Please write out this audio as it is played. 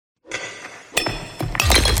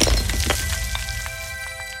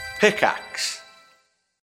Pickaxe.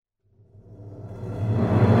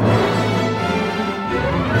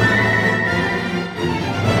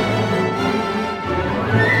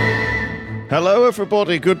 Hello,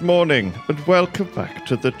 everybody. Good morning, and welcome back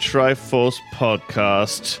to the Triforce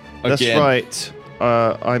podcast. That's Again. right.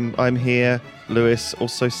 I'm here. Lewis,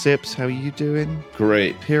 also Sips. How are you doing?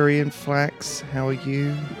 Great. Pyrian Flax, how are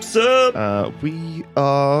you? Sup? We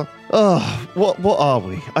are. Oh, what are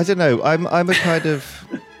we? I don't know. I'm a kind of.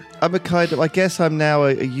 I guess I'm now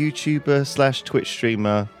a YouTuber / Twitch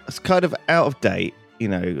streamer. It's kind of out of date.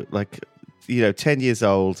 10 years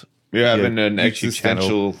old. You're having an YouTube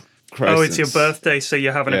existential crisis. Oh, it's your birthday, so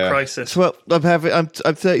you're having a crisis. Well, I'm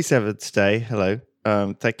 37 today. Hello.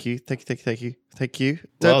 Thank you.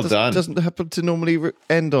 Well done. Doesn't happen to normally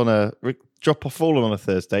end on drop off all on a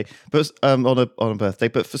Thursday, but on a birthday.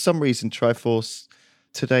 But for some reason, Triforce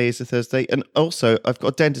today is a Thursday, and also I've got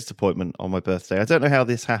a dentist appointment on my birthday. I don't know how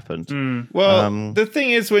this happened. Well, the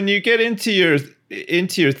thing is, when you get into your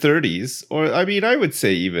 30s, or I mean, I would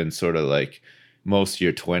say even sort of like most of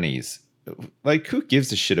your 20s, like who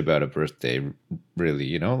gives a shit about a birthday,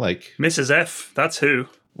 really? Like Mrs. F, that's who.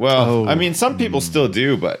 Well, I mean, some people still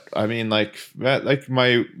do, but I mean, like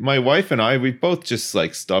my wife and I, we both just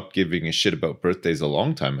like stopped giving a shit about birthdays a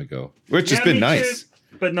long time ago, which has been nice.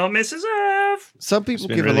 But not Mrs. F. Some people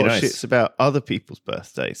give really a lot nice. of shits about other people's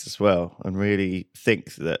birthdays as well, and really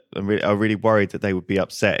think that are really worried that they would be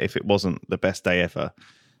upset if it wasn't the best day ever.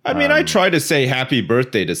 I mean, I try to say happy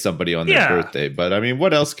birthday to somebody on their birthday, but I mean,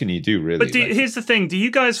 what else can you do, really? But here's the thing: do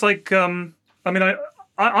you guys like?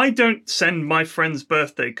 I don't send my friends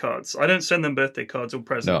birthday cards. I don't send them birthday cards or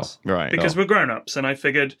presents. No, right? Because we're grown-ups, and I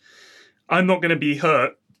figured I'm not going to be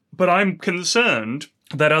hurt, but I'm concerned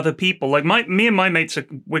that other people, like me and my mates,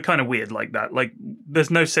 we're kind of weird like that. Like,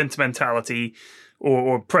 there's no sentimentality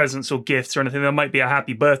or presents or gifts or anything. There might be a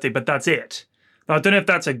happy birthday, but that's it. I don't know if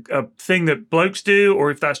that's a thing that blokes do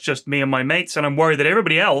or if that's just me and my mates, and I'm worried that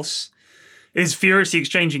everybody else is furiously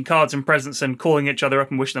exchanging cards and presents and calling each other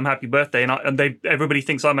up and wishing them happy birthday, and everybody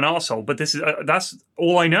thinks I'm an arsehole. But this is that's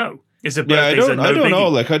all I know is that birthdays are no I don't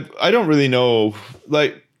know. biggie. Like I don't really know.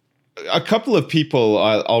 Like a couple of people,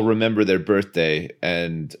 I'll remember their birthday,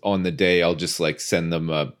 and on the day I'll just like send them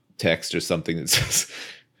a text or something that says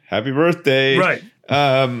 "Happy birthday." Right.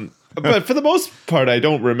 But for the most part, I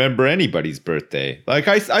don't remember anybody's birthday. Like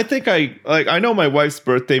I think I know my wife's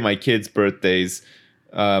birthday, my kids' birthdays,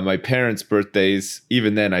 my parents' birthdays.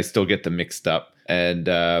 Even then, I still get them mixed up. And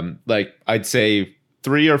like I'd say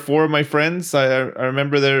 3 or 4 of my friends, I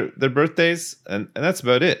remember their birthdays, and that's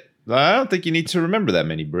about it. I don't think you need to remember that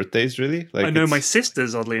many birthdays, really. Like, I know my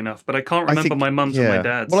sisters, oddly enough, but I can't remember my mum's and my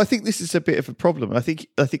dad's. Well, I think this is a bit of a problem. I think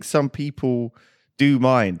some people do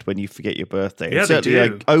mind when you forget your birthday. Yeah, And they certainly,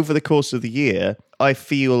 do. like, over the course of the year, I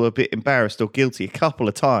feel a bit embarrassed or guilty a couple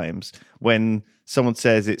of times when someone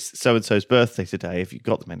says it's so-and-so's birthday today, if you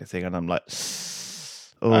got them anything, and I'm like,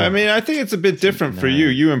 oh. I mean, I think it's a bit different for you.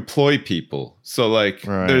 You employ people. So, like,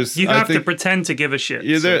 there's... You have to pretend to give a shit.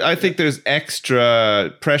 Yeah, I think there's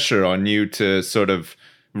extra pressure on you to sort of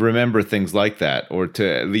remember things like that, or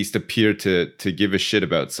to at least appear to give a shit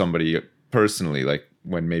about somebody personally, like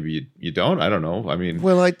when maybe you don't. I don't know. I mean,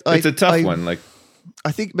 it's a tough one. Like,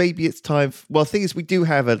 I think maybe it's time. Well, the thing is, we do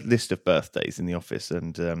have a list of birthdays in the office,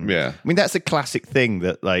 and I mean that's a classic thing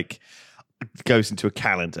that like goes into a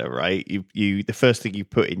calendar, right? You the first thing you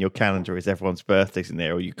put in your calendar is everyone's birthdays in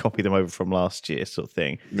there, or you copy them over from last year, sort of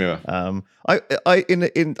thing. Yeah. I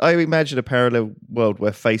imagine a parallel world where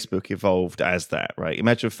Facebook evolved as that, right?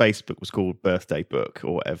 Imagine if Facebook was called Birthday Book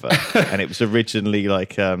or whatever, and it was originally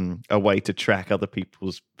like a way to track other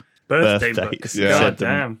people's birthdays.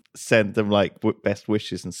 Yeah. Send them like best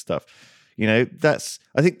wishes and stuff. I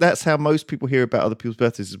think that's how most people hear about other people's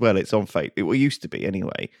birthdays as well. It's on Facebook. It used to be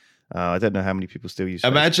anyway. I don't know how many people still use.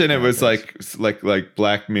 Imagine Facebook it was nowadays. like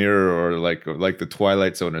Black Mirror or like the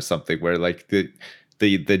Twilight Zone or something, where like the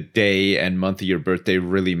day and month of your birthday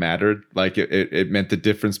really mattered. Like it meant the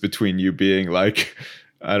difference between you being like,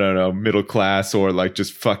 I don't know, middle class or like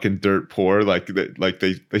just fucking dirt poor. Like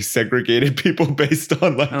they segregated people based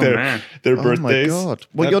on like their birthdays. Oh my god!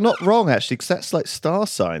 Well, you're not wrong actually, because that's like star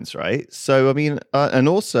signs, right? So I mean, and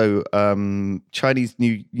also Chinese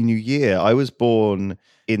New Year. I was born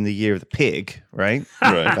in the year of the pig, right?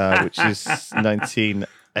 Right. Which is 1983.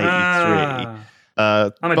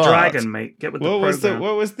 I'm a dragon, mate. Get with the program.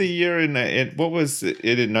 What was the year what was it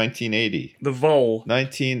in 1980? The Vol.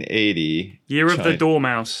 1980. Year of the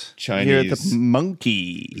Dormouse. Chinese. Year of the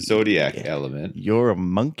monkey. Zodiac element. You're a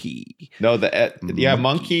monkey. No,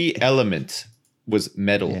 monkey element was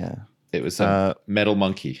metal. Yeah. It was a metal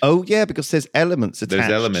monkey. Oh, yeah, because there's elements attached.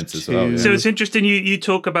 There's elements as well. Yeah. So it's interesting you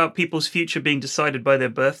talk about people's future being decided by their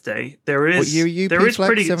birthday. There is... What year are you? There is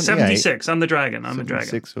pretty... 78? 76. I'm the dragon. I'm a dragon.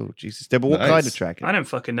 76. Oh, Jesus. But what kind of dragon? I don't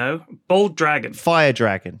fucking know. Bold dragon. Fire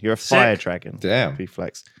dragon. You're a fire dragon. Damn.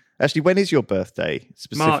 P-Flex. Actually, when is your birthday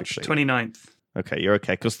specifically? March 29th. Okay, you're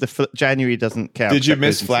okay because the January doesn't count. Did you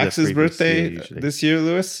miss Flax's birthday this year,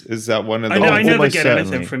 Lewis? Is that one of the? I never get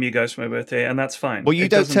anything from you guys for my birthday, and that's fine. Well, you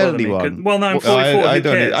don't tell anyone. Well, no, I'm 44. I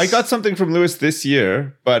don't. I got something from Lewis this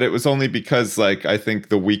year, but it was only because, like, I think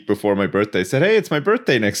the week before my birthday, I said, "Hey, it's my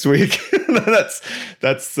birthday next week." that's.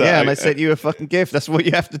 Yeah, and I sent you a fucking gift. That's what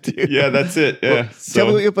you have to do. Yeah, that's it. Yeah. Well, tell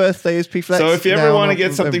me what your birthday is, P-Flex. So if you ever want to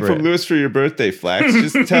get something from Lewis for your birthday, Flax,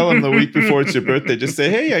 just tell him the week before it's your birthday. Just say,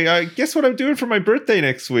 "Hey, I guess what I'm doing for my birthday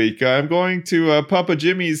next week. I'm going to Papa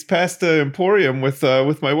Jimmy's Pasta Emporium with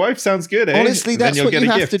my wife. Sounds good, eh?" Honestly, that's what you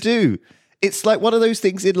have to do. It's like one of those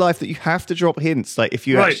things in life that you have to drop hints, like if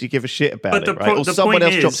you actually give a shit about it, right? Or someone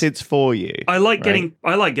else drops hints for you. I like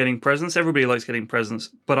getting presents. Everybody likes getting presents,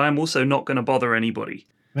 but I'm also not going to bother anybody.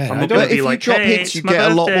 Man, I'm not going to be like, if you drop hints, you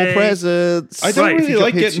get a lot more presents. I don't really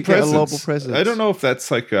like getting presents. I don't know if that's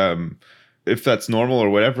like if that's normal or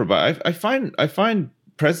whatever, but I find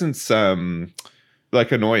presents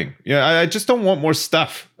like annoying. Yeah, I just don't want more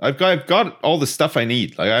stuff. I've got all the stuff I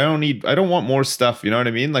need. Like I don't want more stuff. You know what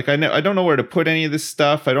I mean? Like I don't know where to put any of this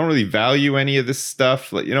stuff. I don't really value any of this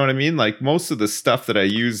stuff. Like, you know what I mean? Like most of the stuff that I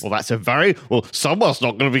use. Well, someone's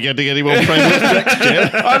not going to be getting any more presents next year.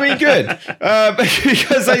 I mean, good.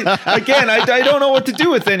 Because I don't know what to do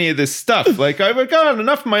with any of this stuff. Like I've got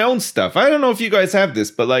enough of my own stuff. I don't know if you guys have this,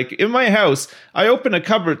 but like in my house, I open a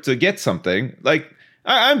cupboard to get something. Like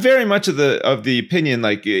I'm very much of the opinion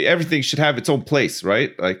like everything should have its own place,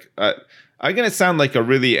 right? Like I'm gonna sound like a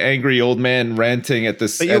really angry old man ranting at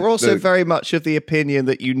this. But you're also very much of the opinion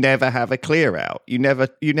that you never have a clear out. You never.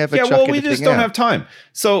 Yeah, well, we just don't have time.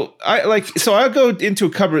 So I'll go into a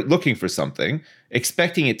cupboard looking for something,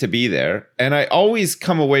 expecting it to be there, and I always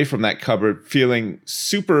come away from that cupboard feeling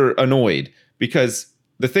super annoyed because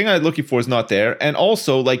the thing I'm looking for is not there, and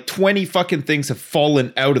also like 20 fucking things have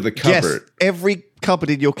fallen out of the cupboard. Yes, every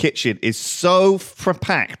cupboard in your kitchen is so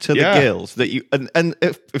packed to the gills that you and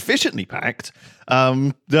efficiently packed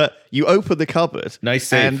that you open the cupboard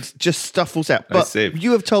and just stuff falls out. But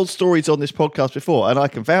you have told stories on this podcast before, and I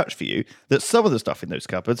can vouch for you that some of the stuff in those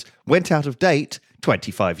cupboards went out of date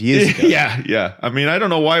 25 years ago. Yeah. I mean, I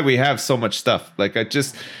don't know why we have so much stuff. Like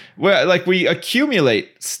we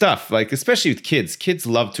accumulate stuff, like especially with kids. Kids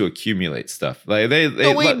love to accumulate stuff. Like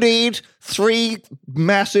we need 3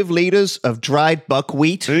 massive liters of dried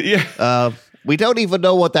buckwheat. We don't even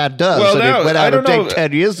know what that does. Well, it went out of date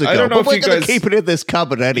 10 years ago. I don't know but we're going to keep it in this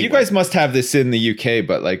cupboard anyway. You guys must have this in the UK,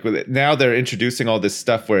 but like now they're introducing all this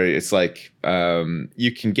stuff where it's like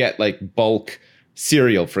you can get like bulk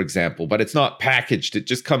cereal, for example, but it's not packaged. It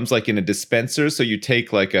just comes like in a dispenser. So you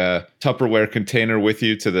take like a Tupperware container with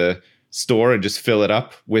you to the store and just fill it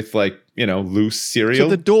up with like, loose cereal.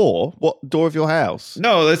 To the door? What door of your house?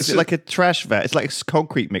 No, that's like a trash vat. It's like a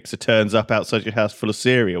concrete mixer turns up outside your house full of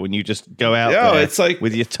cereal and you just go out there it's like,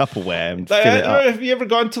 with your Tupperware and fill it up. Have you ever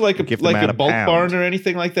gone to like a bulk barn or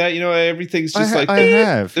anything like that? Everything's just I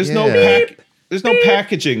have. There's no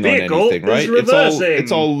packaging on anything, right?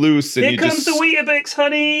 It's all loose. And Here comes the Weetabix,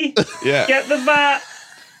 honey. Yeah. Get the vat.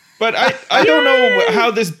 But I don't know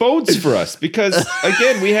how this bodes for us because,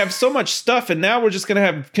 again, we have so much stuff and now we're just going to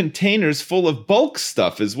have containers full of bulk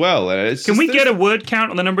stuff as well. And Can we get a word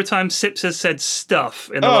count on the number of times Sips has said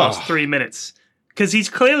stuff in the last 3 minutes? Because he's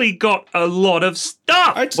clearly got a lot of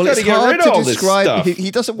stuff. I just got to get rid of all this stuff.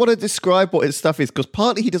 He doesn't want to describe what his stuff is because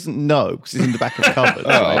partly he doesn't know because he's in the back of cupboards.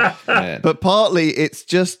 Man. But partly it's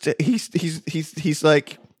just he's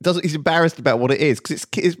like... He's embarrassed about what it is because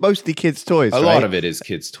it's mostly kids' toys. A lot of it is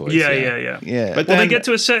kids' toys. Yeah. But they get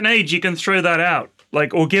to a certain age, you can throw that out,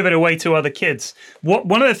 or give it away to other kids.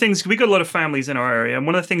 One of the things we got a lot of families in our area, and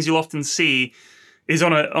one of the things you'll often see is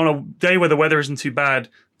on a day where the weather isn't too bad,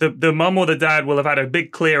 the mum or the dad will have had a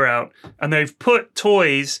big clear out, and they've put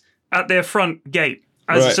toys at their front gate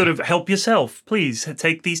as a sort of help yourself, please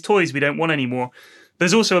take these toys we don't want anymore.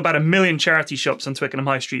 There's also about 1 million charity shops on Twickenham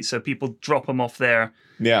High Street, so people drop them off there.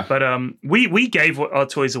 Yeah. But we gave our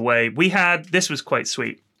toys away. This was quite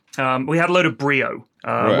sweet. We had a load of Brio,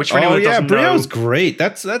 which for anyone doesn't Brio's know, great.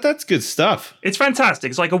 That's good stuff. It's fantastic.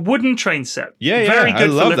 It's like a wooden train set. Yeah, Very good I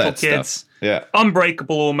for love little that kids. Stuff. Yeah.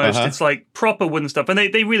 Unbreakable almost. It's like proper wooden stuff. And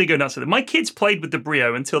they really go nuts with it. My kids played with the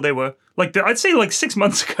Brio until they were, I'd say 6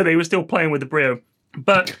 months ago, they were still playing with the Brio.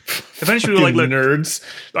 But eventually we were like, look, nerds.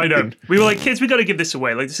 I know. We were like, kids, we got to give this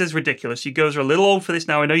away. Like, this is ridiculous. You girls are a little old for this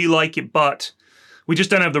now. I know you like it, but we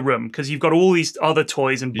just don't have the room because you've got all these other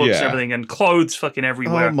toys and books and everything and clothes fucking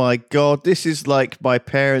everywhere. Oh my God. This is like my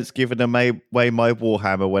parents giving away my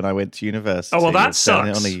Warhammer when I went to university. Oh, well, that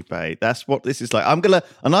sucks. On eBay. That's what this is like.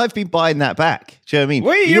 And I've been buying that back. Do you know what I mean?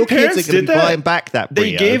 Wait, your parents kids are going to did be that? buying back that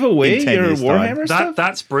Brio. They gave away your Warhammer stuff?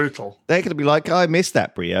 That's brutal. They're going to be like, I missed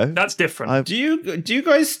that Brio. That's different. Do you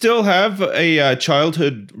guys still have a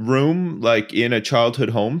childhood room, like in a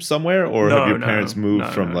childhood home somewhere? Or have your parents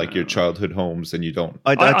moved from your childhood homes and you don't?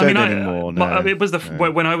 I don't anymore. It was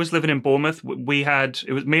when I was living in Bournemouth.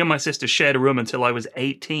 It was me and my sister shared a room until I was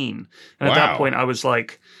 18, and at that point I was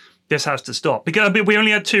like, "This has to stop," because we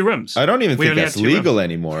only had 2 rooms. I don't even think that's legal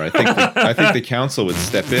anymore. I think the council would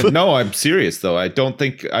step in. No, I'm serious though. I don't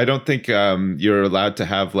think you're allowed to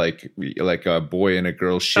have like a boy and a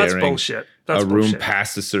girl sharing. That's bullshit. That's room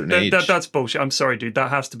past a certain age. That's bullshit. I'm sorry, dude.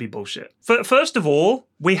 That has to be bullshit. First of all,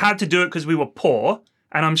 we had to do it because we were poor.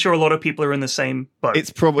 And I'm sure a lot of people are in the same boat. It's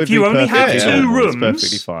probably if you only have 2 rooms, it's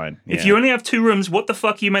perfectly fine. Yeah. If you only have 2 rooms, what the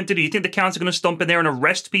fuck are you meant to do? You think the council are going to stomp in there and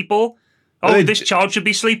arrest people? Oh, this child should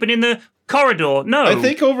be sleeping in the corridor. No, I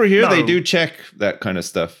think over here they do check that kind of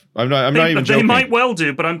stuff. I'm not even joking. They might well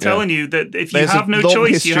do, but I'm telling you that if you have no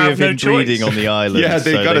choice, you have no choice. On the island. Yeah,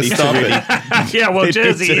 they got to stop it. Yeah, well,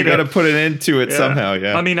 Jersey, they got to put an end to it somehow.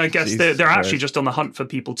 Yeah, I mean, I guess they're actually just on the hunt for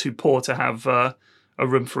people too poor to have a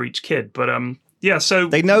room for each kid, but yeah, so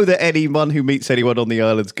they know that anyone who meets anyone on the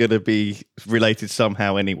island's going to be related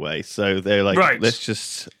somehow anyway. So they're like, right. let's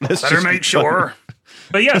just make sure.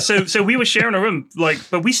 But yeah, so we were sharing a room,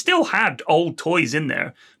 but we still had old toys in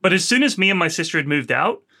there. But as soon as me and my sister had moved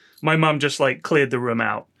out, my mum just cleared the room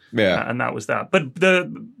out. Yeah, and that was that. But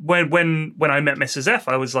when I met Mrs. F,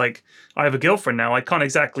 I was like, I have a girlfriend now. I can't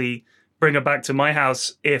exactly bring her back to my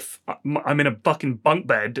house if I'm in a fucking bunk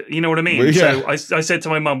bed. You know what I mean? Yeah. So I said to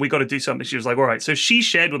my mum, we got to do something. She was like, all right. So she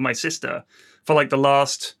shared with my sister for the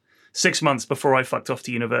last 6 months before I fucked off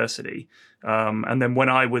to university. And then when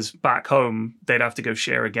I was back home, they'd have to go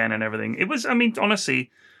share again and everything. It was,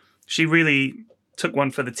 honestly, she really took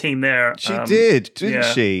one for the team there. She didn't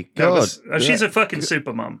she? God. She's a fucking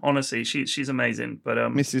super mum. Honestly, she's amazing. But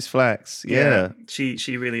Mrs. Flax, yeah.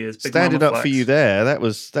 She really is. Big Standing up Flax. for you there. That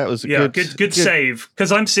was a good save.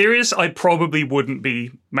 Because I'm serious, I probably wouldn't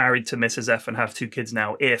be married to Mrs. F and have 2 kids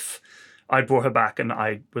now if I brought her back and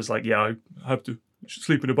I was like, yeah, I have to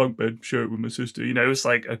sleep in a bunk bed, share it with my sister. It's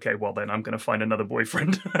like, okay, well then I'm going to find another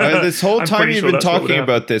boyfriend. This whole time you've been talking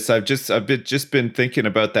about this, I've just been thinking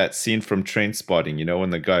about that scene from Trainspotting.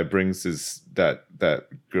 When the guy brings that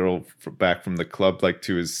girl back from the club,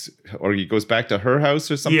 or he goes back to her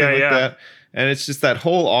house or something that. And it's just that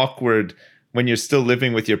whole awkward when you're still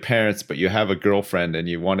living with your parents, but you have a girlfriend and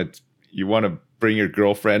you want to bring your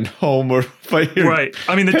girlfriend home, or right.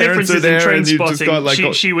 I mean, the difference is in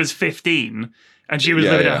Trainspotting, she was 15. And she was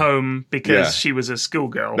living at home because she was a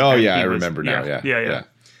schoolgirl. Oh, yeah, I remember now. Yeah.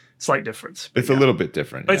 Slight difference. It's a little bit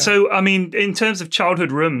different. But so, in terms of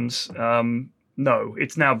childhood rooms, no,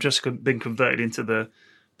 it's now just been converted into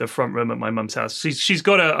the front room at my mum's house. She's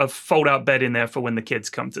got a fold-out bed in there for when the kids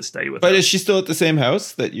come to stay with her. But is she still at the same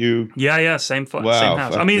house that you... Yeah, same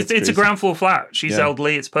house. It's a ground floor flat. She's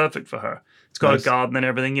elderly. It's perfect for her. It's got a garden and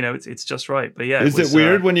everything, it's just right. But yeah, is it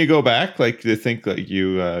weird when you go back? Like, do you think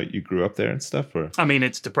you grew up there and stuff? Or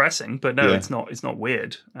it's depressing, but no, it's not. It's not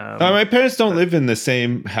weird. My parents don't live in the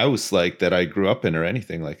same house that I grew up in or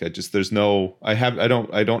anything. I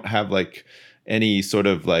don't have any sort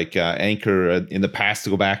of anchor in the past to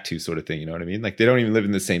go back to, sort of thing. You know what I mean? They don't even live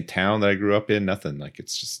in the same town that I grew up in. Nothing.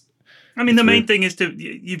 It's just. The main thing is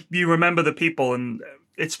you remember the people, and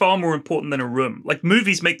it's far more important than a room.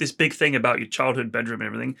 Movies make this big thing about your childhood bedroom and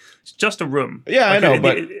everything. It's just a room. Yeah, I know,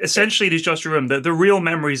 but essentially it is just a room. The real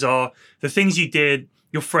memories are the things you did,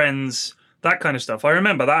 your friends, that kind of stuff. I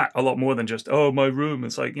remember that a lot more than just my room.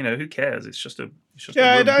 It's who cares? It's just a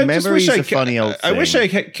room. Memories are funny old thing. I wish I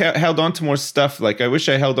held on to more stuff. I wish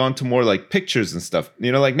I held on to more pictures and stuff.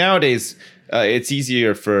 Nowadays. It's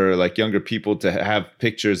easier for younger people to have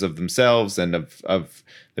pictures of themselves and of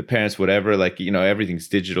their parents, whatever. Everything's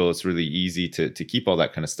digital. It's really easy to keep all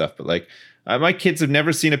that kind of stuff. But my kids have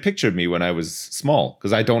never seen a picture of me when I was small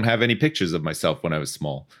because I don't have any pictures of myself when I was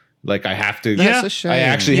small. I have to. That's a shame. I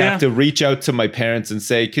actually have to reach out to my parents and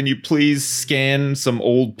say, "Can you please scan some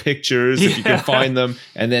old pictures if you can find them,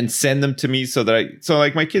 and then send them to me so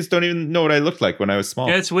that my kids don't even know what I looked like when I was small."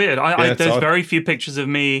 Yeah, it's weird. There's very few pictures of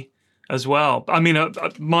me as well.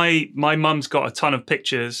 My mum's got a ton of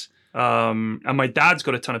pictures And my dad's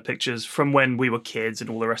got a ton of pictures from when we were kids and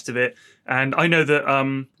all the rest of it. And I know that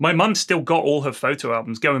my mum still got all her photo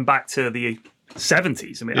albums going back to the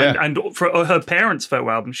 70s. I mean, and for her parents' photo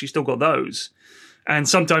albums, she still got those. And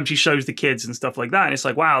sometimes she shows the kids and stuff like that. And it's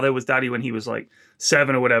like, wow, there was Daddy when he was like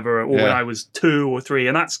 7 or whatever, or when I was 2 or 3.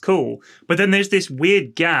 And that's cool. But then there's this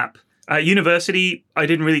weird gap. At university, I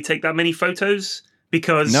didn't really take that many photos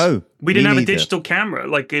because we didn't have a digital camera.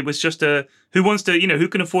 Like, it was just who wants to, who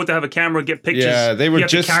can afford to have a camera and get pictures? Yeah, they were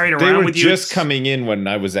just coming in when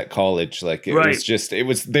I was at college. Like,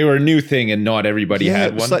 it they were a new thing and not everybody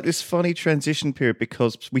had one. It was like this funny transition period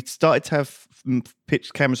because we started to have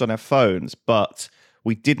pitch cameras on our phones, but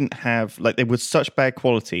we didn't have, like, they were such bad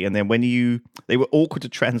quality. And then they were awkward to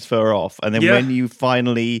transfer off. And then when you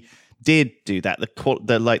finally did do that,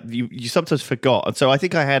 you sometimes forgot. And so I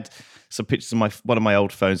think I had some pictures of one of my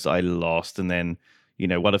old phones that I lost, and then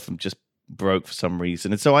one of them just broke for some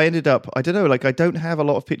reason, and so I ended up, I don't know, like, I don't have a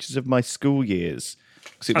lot of pictures of my school years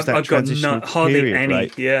because it was that transitional hardly any,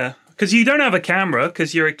 right? Yeah, because you don't have a camera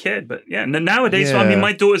because you're a kid. But nowadays, I mean,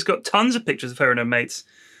 my daughter's got tons of pictures of her and her mates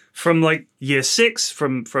from like year 6,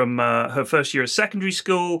 from her first year of secondary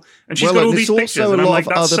school, and she's got all these pictures, and I'm like,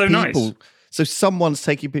 that's so nice. So someone's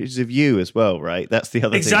taking pictures of you as well, right? That's the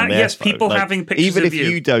other thing. Exactly. Yes, people having pictures of you. Even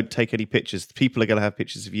if you don't take any pictures, people are going to have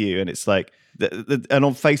pictures of you, and it's like, and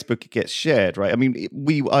on Facebook it gets shared, right? I mean,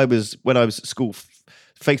 when I was at school,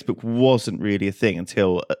 Facebook wasn't really a thing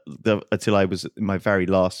until I was in my very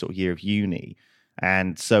last sort of year of uni,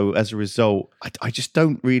 and so as a result, I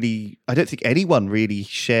don't think anyone really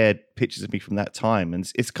shared pictures of me from that time,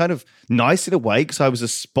 and it's kind of nice in a way because I was a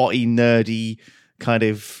spotty, nerdy, kind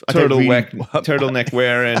of turtleneck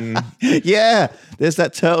wearing. Yeah, there's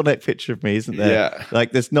that turtleneck picture of me, isn't there? Yeah,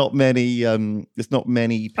 like there's not many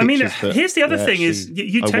pictures. I mean, here's the other thing: is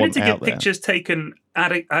you tended to get pictures taken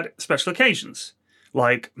at special occasions,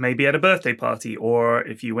 like maybe at a birthday party, or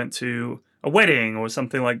if you went to a wedding or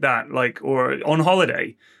something like that, or on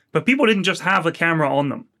holiday. But people didn't just have a camera on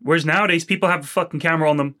them. Whereas nowadays, people have a fucking camera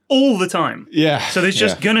on them all the time. Yeah. So there's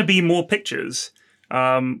just gonna be more pictures.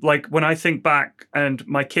 Like when I think back and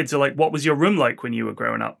my kids are like, what was your room like when you were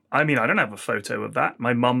growing up? I mean, I don't have a photo of that.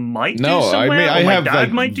 My mum might do somewhere. I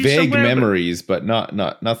have like vague memories, but not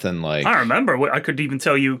nothing like. I remember. I could even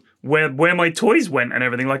tell you where my toys went and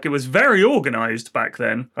everything. Like, it was very organized back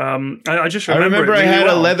then. I just remember. I had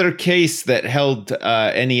a leather case that held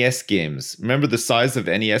NES games. Remember the size of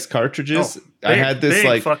NES cartridges? I had this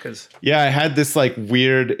big fuckers. Yeah, I had this like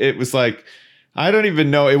weird. It was like, I don't even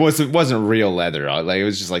know. It wasn't real leather. Like, it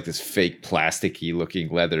was just like this fake plasticky looking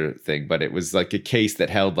leather thing. But it was like a case that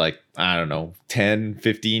held like, I don't know, 10,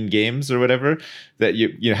 15 games or whatever that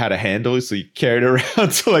you had a handle. So you carried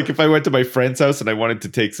around. So like if I went to my friend's house and I wanted to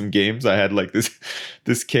take some games, I had like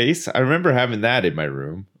this case. I remember having that in my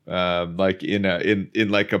room. Like in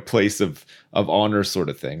like a place of honor sort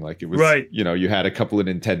of thing. Like it was, right. You had a couple of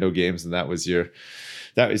Nintendo games and that was your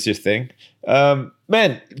thing.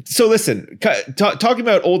 Man, so listen, talking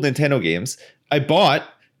about old Nintendo games, I bought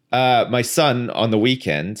my son on the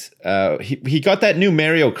weekend. He got that new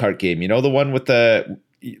Mario Kart game, the one with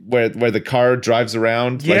where the car drives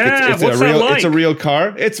around. Yeah, like it's a real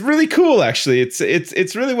car. It's really cool, actually.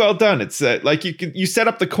 It's really well done. It's like you set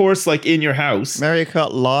up the course like in your house. Mario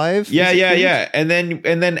Kart Live. Yeah. And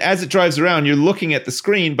then as it drives around, you're looking at the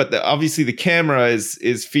screen, but obviously the camera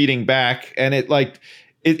is feeding back, and it like.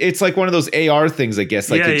 It's like one of those AR things, I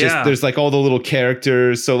guess. Like there's like all the little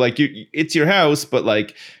characters. So like it's your house, but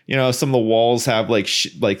like some of the walls have like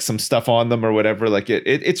some stuff on them or whatever. Like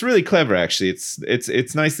it's really clever, actually.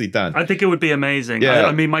 It's nicely done. I think it would be amazing. Yeah.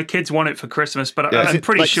 I mean, my kids want it for Christmas, but I'm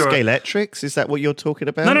pretty sure. Scalextrics? Is that what you're talking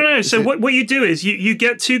about? No. So what you do is you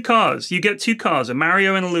get 2 cars. You get 2 cars, a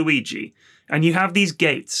Mario and a Luigi, and you have these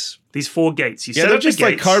gates. These 4 gates. They're just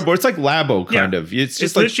like cardboard. It's like Labo, kind of. It's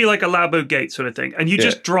just literally like a Labo gate sort of thing. And you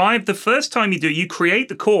just drive. The first time you do it, you create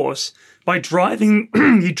the course by driving.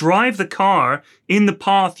 You drive the car in the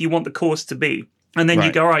path you want the course to be. And then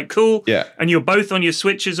you go, all right, cool. Yeah. And you're both on your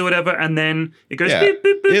switches or whatever. And then it goes boop,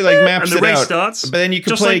 boop, boop, it like maps and the race out. starts. But then you can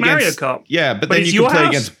just play like against Mario Kart. Yeah, but then you can play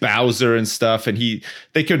against Bowser and stuff, and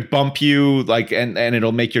they could bump you like, and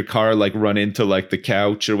it'll make your car like run into like the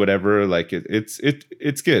couch or whatever. Like it's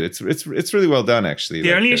good. It's really well done, actually.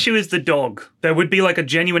 The only issue is the dog. There would be like a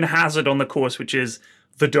genuine hazard on the course, which is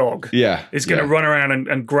the dog is going to run around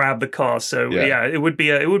and grab the car. So it would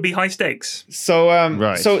be high stakes. So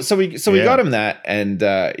we got him that, and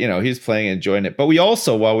he's playing and enjoying it. But we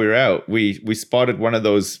also, while we were out, we spotted one of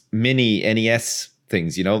those mini NES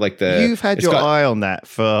things. Like you've had your eye on that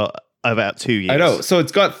for about 2 years. I know. So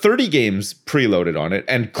it's got 30 games preloaded on it,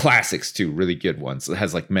 and classics too, really good ones. It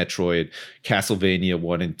has like Metroid, Castlevania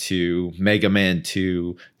 1 and 2, Mega Man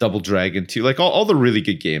 2, Double Dragon 2, like all the really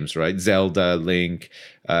good games, right? Zelda, Link,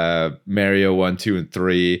 Mario 1, 2, and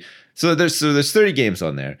 3. So there's 30 games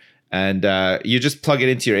on there. And you just plug it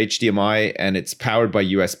into your HDMI, and it's powered by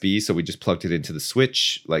USB. So we just plugged it into the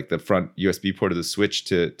Switch, like the front USB port of the Switch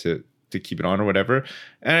to keep it on or whatever.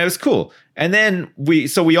 And it was cool. And then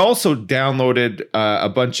we also downloaded a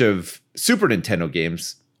bunch of Super Nintendo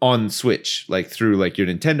games on Switch, like through like your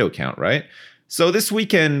Nintendo account, right? So this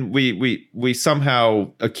weekend we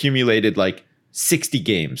somehow accumulated like 60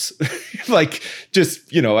 games, like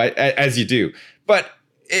just, you know, as you do. But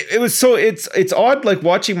it was so it's odd like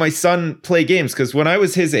watching my son play games, because when I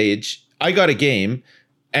was his age, I got a game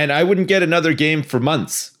and I wouldn't get another game for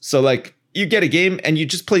months. So like you get a game and you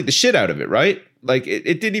just played the shit out of it, right? Like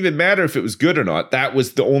it didn't even matter if it was good or not. That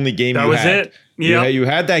was the only game you had. That was it. Yeah. You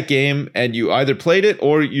had that game and you either played it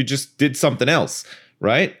or you just did something else,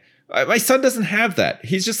 right? My son doesn't have that.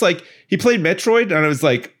 He's just like, he played Metroid and I was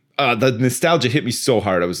like, the nostalgia hit me so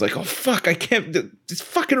hard. I was like, oh, fuck, I can't. This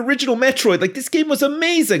fucking original Metroid. Like, this game was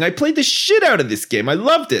amazing. I played the shit out of this game. I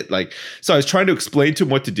loved it. Like, so I was trying to explain to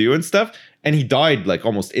him what to do and stuff. And he died like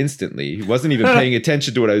almost instantly. He wasn't even paying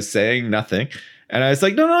attention to what I was saying. Nothing. And I was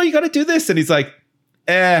like, no, you got to do this. And he's like,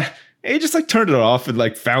 And he just like turned it off and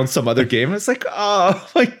like found some other game. And it's like, oh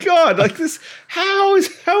my God, like this, how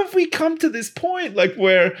have we come to this point? Like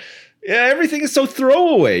where, yeah, everything is so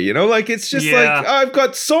throwaway, you know, like it's just like, I've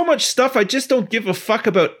got so much stuff. I just don't give a fuck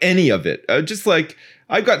about any of it. Just like,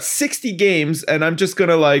 I've got 60 games and I'm just going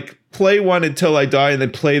to like play one until I die and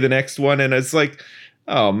then play the next one. And it's like,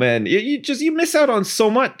 oh man, you miss out on so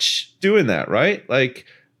much doing that, right? Like,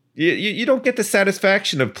 you don't get the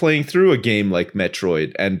satisfaction of playing through a game like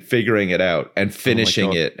Metroid and figuring it out and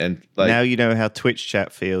finishing it. And like, now you know how Twitch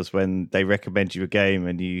chat feels when they recommend you a game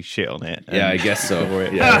and you shit on it. Yeah, I guess so. For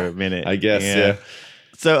a minute. I guess, yeah.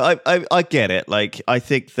 So I get it. Like, I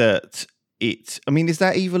think that is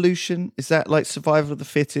that evolution? Is that like survival of the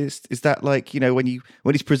fittest? Is that like, you know, when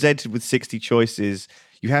he's presented with 60 choices,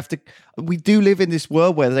 we do live in this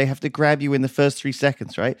world where they have to grab you in the first 3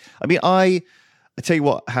 seconds, right? I mean, I tell you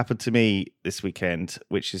what happened to me this weekend,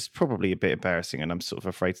 which is probably a bit embarrassing, and I'm sort of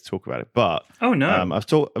afraid to talk about it. But oh no, I was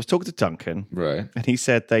talking to Duncan, right, and he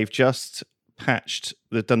said they've just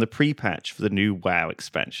they've done the pre-patch for the new WoW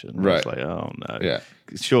expansion. Right, I was like, oh no, yeah,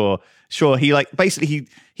 sure. He like basically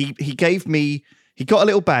he gave me. He got a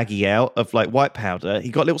little baggie out of like white powder. He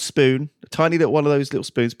got a little spoon, a tiny little one of those little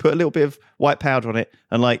spoons, put a little bit of white powder on it,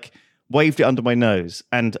 and like waved it under my nose.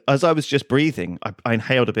 And as I was just breathing, I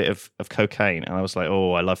inhaled a bit of cocaine, and I was like,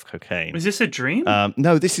 oh, I love cocaine. Was this a dream?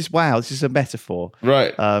 No, this is WoW. This is a metaphor.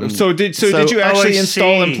 Right. So did you actually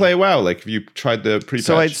install and play WoW? Like, have you tried the pre-patch?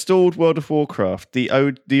 So I installed World of Warcraft, the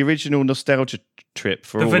original nostalgia trip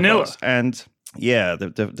for the all vanilla. Of us. And yeah,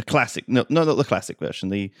 the classic. No, not the classic version.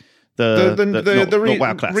 The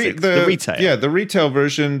WoW Classic, the retail. Yeah, the retail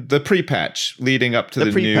version, the pre-patch leading up to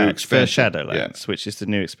the new expansion. For Shadowlands, which is the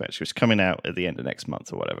new expansion, which is coming out at the end of next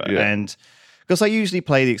month or whatever. Yeah. And because I usually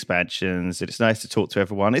play the expansions, and it's nice to talk to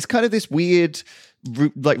everyone. It's kind of this weird,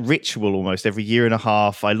 like ritual almost every year and a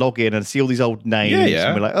half. I log in and see all these old names,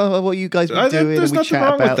 and we're like, "Oh, what are you guys been doing?" There's and we nothing chat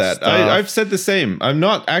wrong about with that. stuff. I've said the same. I'm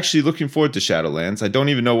not actually looking forward to Shadowlands. I don't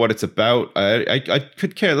even know what it's about. I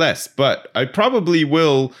could care less, but I probably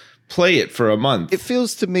will play it for a month. It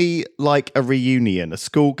feels to me like a reunion,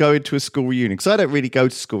 going to a school reunion, because I don't really go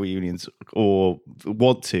to school reunions or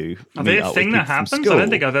want to. Are they a thing that happens? I don't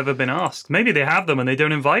think I've ever been asked. Maybe they have them and they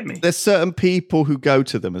don't invite me. There's certain people who go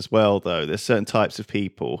to them as well, though. There's certain types of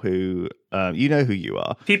people who, you know who you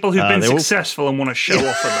are. People who've been successful and want to show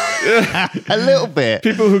off about it. A little bit.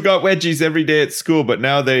 People who got wedgies every day at school, but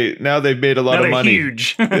now they've made a lot of money.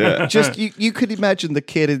 Huge. Yeah. Just you could imagine the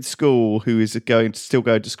kid in school who is still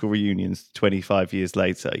going to school reunions 25 years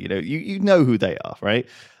later. You know, you know who they are, right?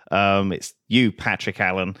 It's you, Patrick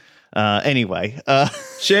Allen. Anyway,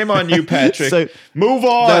 shame on you, Patrick. So move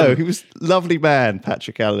on. No, he was a lovely man,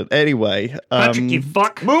 Patrick Allen. Anyway, Patrick, you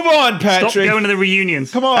fuck. Move on, Patrick. Stop going to the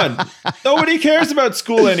reunions. Come on. Nobody cares about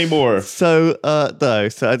school anymore. So I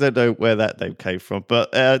don't know where that name came from,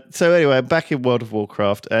 but so anyway, I'm back in World of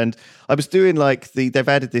Warcraft, and I was doing like they've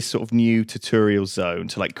added this sort of new tutorial zone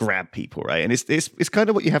to like grab people, right? And it's kind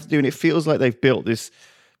of what you have to do, and it feels like they've built this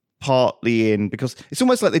partly in because it's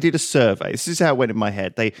almost like they did a survey. This is how it went in my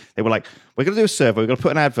head. They were like, we're going to do a survey. We're going to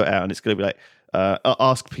put an advert out, and it's going to be like,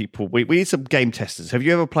 ask people, we need some game testers. Have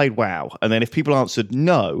you ever played WoW? And then if people answered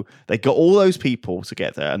no, they got all those people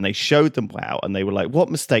together and they showed them WoW and they were like, what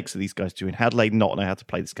mistakes are these guys doing? How do they not know how to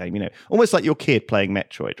play this game? You know, almost like your kid playing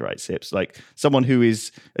Metroid, right, Sips? Like someone who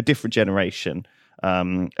is a different generation.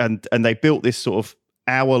 And they built this sort of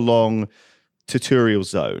hour-long tutorial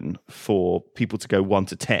zone for people to go 1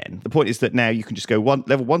 to 10. The point is that now you can just go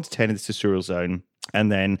level 1 to 10 in this tutorial zone,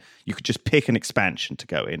 and then you could just pick an expansion to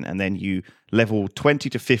go in, and then you level 20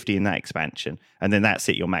 to 50 in that expansion, and then that's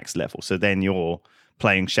it, your max level. So then you're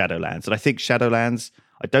playing Shadowlands. And I think Shadowlands,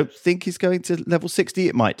 I don't think is going to level 60.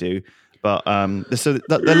 It might do. But so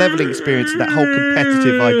the leveling experience and that whole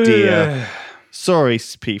competitive idea... Sorry,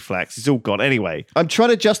 P-Flax, it's all gone. Anyway, I'm trying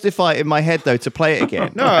to justify it in my head though to play it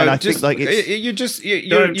again. No, and I just, think like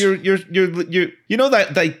you know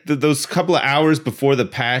that like those couple of hours before the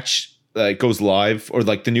patch goes live, or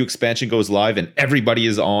like the new expansion goes live, and everybody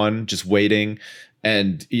is on just waiting,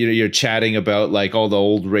 and you're chatting about like all the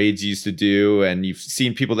old raids you used to do, and you've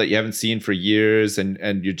seen people that you haven't seen for years,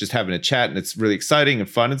 and you're just having a chat, and it's really exciting and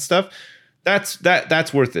fun and stuff. That's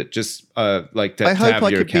worth it. Just like to, I hope have I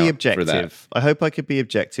your could be account for that. objective. I hope I could be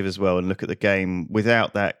objective as well and look at the game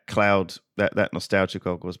without that cloud, that nostalgia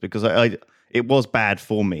goggles, because it was bad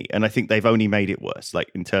for me, and I think they've only made it worse, like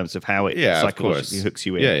in terms of how it psychologically hooks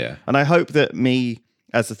you in. Yeah. And I hope that me,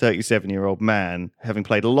 as a 37-year-old man, having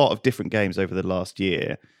played a lot of different games over the last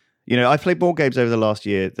year, you know, I've played more games over the last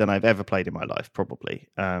year than I've ever played in my life, probably.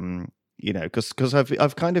 You know, because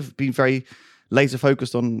I've kind of been very laser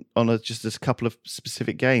focused on just a couple of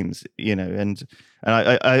specific games, you know, and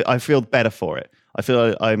I feel better for it. I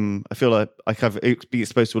feel like I've been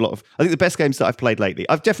exposed to a lot of. I think the best games that I've played lately,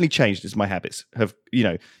 I've definitely changed as my habits have. You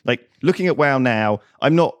know, like looking at WoW now,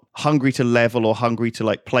 I'm not hungry to level or hungry to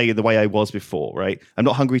like play the way I was before. Right, I'm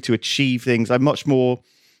not hungry to achieve things. I'm much more.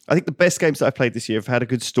 I think the best games that I've played this year have had a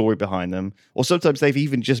good story behind them, or sometimes they've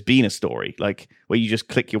even just been a story, like where you just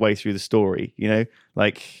click your way through the story. You know,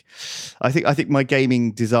 like I think my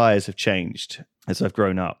gaming desires have changed as I've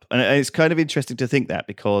grown up, and it's kind of interesting to think that,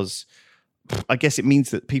 because I guess it means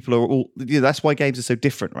that people are all. You know, that's why games are so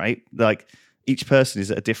different, right? Like each person is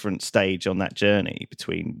at a different stage on that journey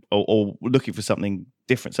between, or looking for something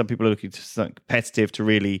different. Some people are looking for something competitive to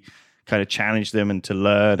really kind of challenge them and to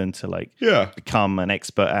learn and to like become an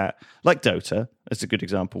expert at, like Dota. That's a good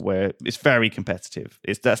example where it's very competitive.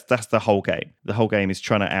 That's the whole game. The whole game is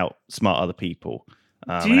trying to outsmart other people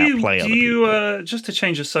and outplay other people. Just to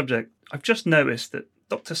change the subject, I've just noticed that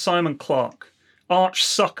Dr. Simon Clark, arch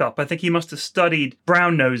suck-up, I think he must have studied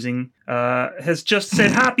brown-nosing, has just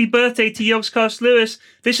said, happy birthday to Yogscast Lewis.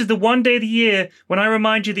 This is the one day of the year when I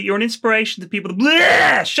remind you that you're an inspiration to people.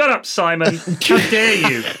 Blah! Shut up, Simon. How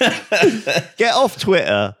dare you? Get off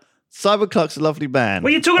Twitter. Simon Clark's a lovely man.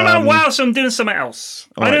 Well, you're talking about WoW, so I'm doing something else.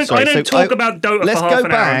 I don't talk about Dota for half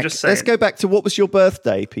an hour. I'm just saying. Let's go back to what was your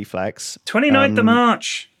birthday, P-Flax? 29th of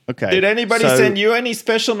March. Okay. Did anybody send you any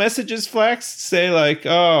special messages, Flax? Say like,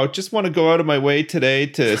 oh, just want to go out of my way today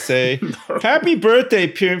to say, happy birthday,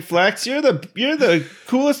 Pierre Flax. You're the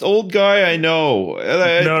coolest old guy I know.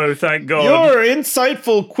 No, thank God. Your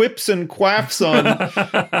insightful quips and quaffs on.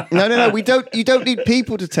 No. You don't need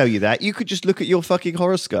people to tell you that. You could just look at your fucking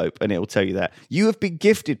horoscope and it will tell you that. You have been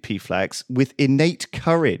gifted, P-Flax, with innate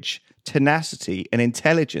courage, tenacity, and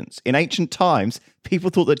intelligence. In ancient times,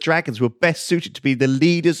 people thought that dragons were best suited to be the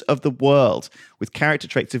leaders of the world, with character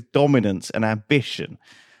traits of dominance and ambition.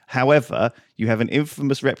 However, you have an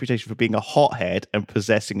infamous reputation for being a hothead and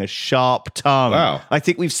possessing a sharp tongue. Wow. I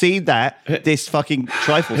think we've seen that this fucking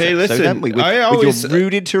Triforce hey, episode, listen, haven't we? With your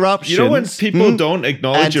rude interruptions. You know when people don't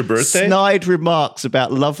acknowledge your birthday? Snide remarks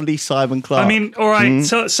about lovely Simon Clark. I mean, all right,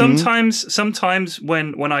 so sometimes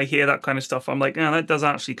when I hear that kind of stuff, I'm like, oh, that does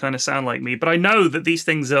actually kind of sound like me. But I know that these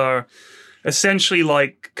things are essentially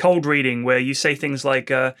like cold reading, where you say things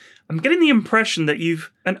like, I'm getting the impression that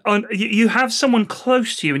you have someone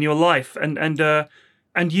close to you in your life, and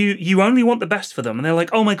you only want the best for them, and they're like,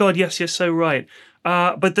 oh my God, yes, you're so right.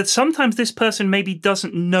 But that sometimes this person maybe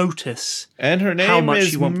doesn't notice, and her name how much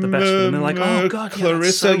is you want the best for them. They're like, oh God,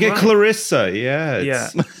 Clarissa. Yeah, so Clarissa. Yeah.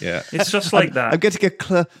 It's just like that. I'm getting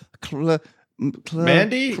a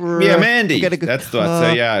Mandy? Mandy. That's the one.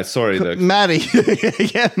 So, yeah, sorry. Manny.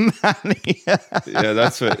 Yeah, Manny. Yeah,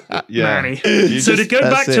 that's what. Yeah. Manny. So to go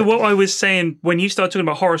back to what I was saying, when you started talking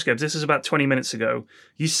about horoscopes, this is about 20 minutes ago,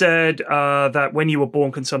 you said that when you were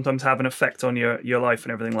born can sometimes have an effect on your life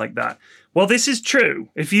and everything like that. Well, this is true.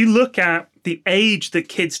 If you look at the age that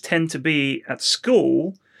kids tend to be at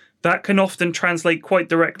school, that can often translate quite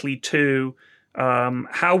directly to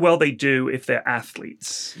how well they do if they're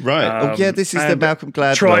athletes. Right. This is the Malcolm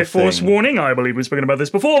Gladwell Triforce thing. warning. I believe we've spoken about this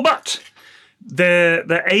before, but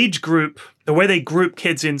the age group, the way they group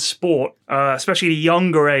kids in sport, especially the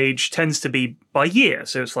younger age, tends to be by year.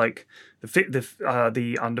 So it's like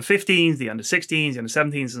the under 15s, the under 16s, the under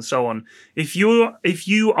 17s, and so on. If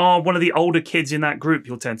you are one of the older kids in that group,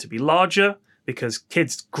 you'll tend to be larger because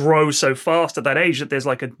kids grow so fast at that age that there's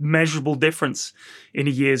like a measurable difference in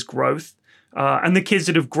a year's growth. And the kids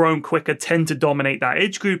that have grown quicker tend to dominate that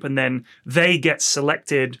age group, and then they get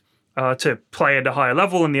selected to play at a higher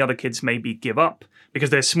level, and the other kids maybe give up because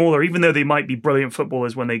they're smaller, even though they might be brilliant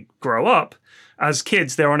footballers when they grow up. As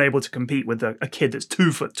kids, they're unable to compete with a kid that's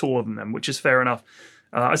 2 foot taller than them, which is fair enough.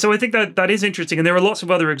 So I think that is interesting, and there are lots of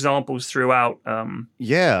other examples throughout.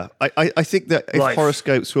 I think that if life.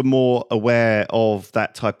 horoscopes were more aware of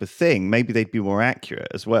that type of thing, maybe they'd be more accurate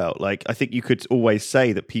as well. Like, I think you could always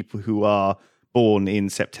say that people who are born in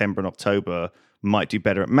September and October might do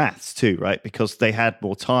better at maths too, right? Because they had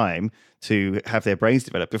more time to have their brains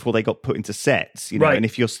develop before they got put into sets, you know. Right. And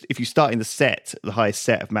if you start in the highest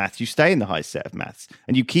set of maths, you stay in the highest set of maths,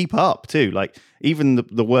 and you keep up too. Like, even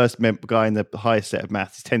the worst guy in the highest set of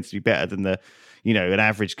maths tends to be better than an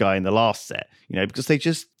average guy in the last set, because they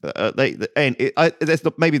just there's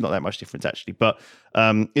maybe not that much difference actually, but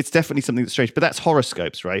it's definitely something that's strange. But that's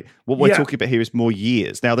horoscopes, right? What we're talking about here is more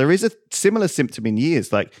years. Now, there is a similar symptom in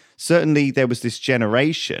years. Like, certainly there was this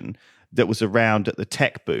generation that was around at the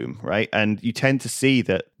tech boom, right? And you tend to see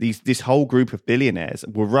that this whole group of billionaires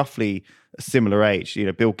were roughly a similar age.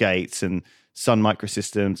 Bill Gates and Sun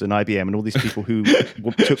Microsystems and IBM and all these people who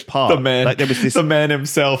took part. The man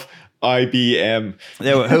himself, IBM.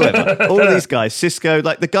 There were whoever, all of these guys, Cisco,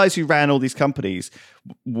 like the guys who ran all these companies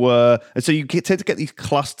were, and so you tend to get these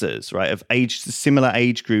clusters, right, of similar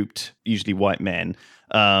age grouped, usually white men.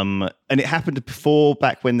 And it happened before,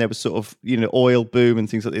 back when there was sort of oil boom and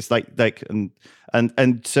things like this,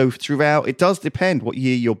 and so throughout, it does depend what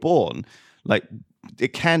year you're born. Like,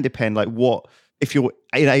 it can depend if you're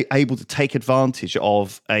able to take advantage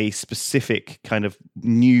of a specific kind of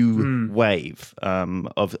new wave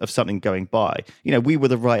of something going by. We were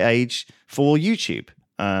the right age for YouTube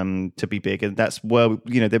to be big, and that's where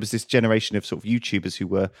there was this generation of sort of YouTubers who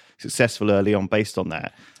were successful early on based on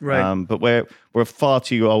that. Right. But we're far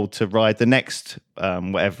too old to ride the next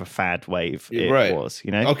whatever fad wave it was.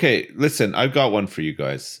 Okay, listen, I've got one for you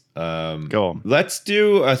guys. Go on. Let's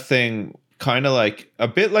do a thing kind of like a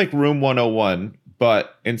bit like Room 101,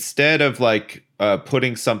 but instead of like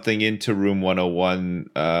putting something into Room 101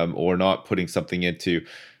 or not putting something into,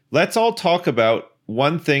 let's all talk about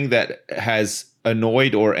one thing that has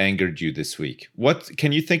annoyed or angered you this week. What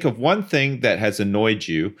can you think of one thing that has annoyed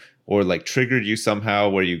you or like triggered you somehow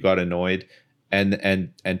where you got annoyed, and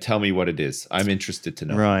tell me what it is. I'm interested to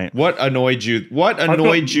know. Right. What annoyed you? What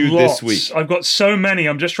annoyed you this week? I've got so many.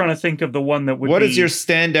 I'm just trying to think of the one that would What be... is your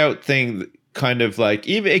standout thing? Kind of like,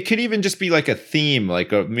 even it could even just be like a theme,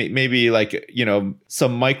 like maybe like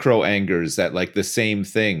some micro angers at like the same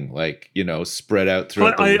thing, like spread out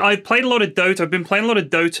throughout. I played a lot of Dota. I've been playing a lot of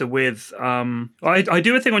Dota with. I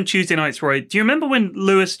do a thing on Tuesday nights where do you remember when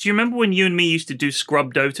Lewis? Do you remember when you and me used to do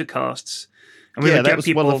Scrub Dota casts? And that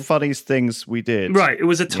was one of the funniest things we did. Right, it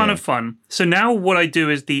was a ton of fun. So now what I do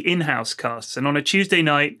is the in-house casts, and on a Tuesday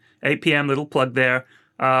night, 8 p.m. little plug there.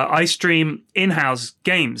 I stream in-house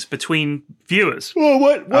games between viewers. Well,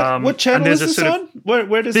 what channel is this on?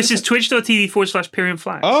 Where does this is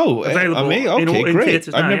twitch.tv/PyrianFlags. Oh, available. Okay,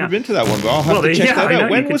 great. I've never been to that one, but I'll have to check that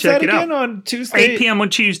out. When was that again? On Tuesday? 8 p.m.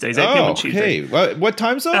 on Tuesdays. 8 p.m. on Tuesday. Okay. What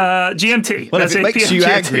time zone? GMT. Well, That's if it makes you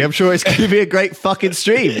angry, I'm sure it's going to be a great fucking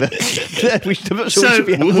stream.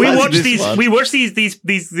 We watch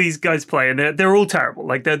these guys play, and they're all terrible.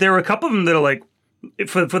 Like there are a couple of them that are like,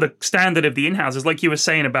 for the standard of the in-houses, like you were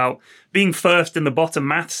saying about being first in the bottom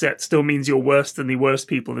math set still means you're worse than the worst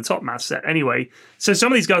people in the top math set anyway. So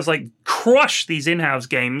some of these guys like crush these in-house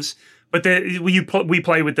games, but we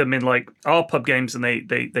play with them in like our pub games, and they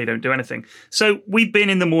don't do anything. So we've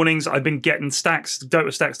been in the mornings, I've been getting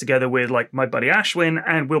Dota stacks together with like my buddy Ashwin,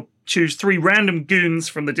 and we'll choose 3 random goons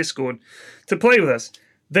from the Discord to play with us.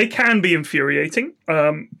 They can be infuriating.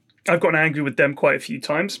 I've gotten angry with them quite a few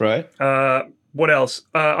times. Right. What else?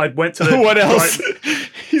 I went to the... What else?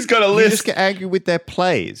 He's got a list. You just get angry with their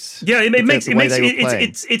plays. Yeah,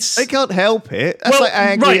 it's they can't help it. That's like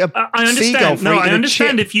angry at I understand. No, I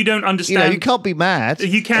understand if you don't understand. You can't be mad.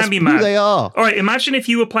 You can be mad. Who they are. All right, imagine if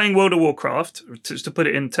you were playing World of Warcraft, to put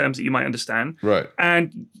it in terms that you might understand. Right.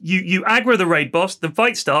 And you aggro the raid boss, the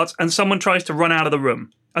fight starts, and someone tries to run out of the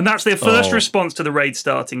room. And that's their first response to the raid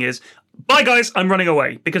starting is, bye guys, I'm running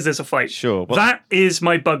away because there's a fight. Sure. Well, that is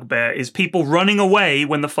my bugbear, is people running away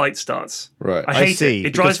when the fight starts. Right. I hate it.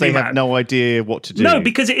 It drives me mad. They have no idea what to do. No,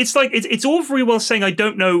 because it's like, it's all very well saying I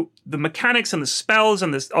don't know the mechanics and the spells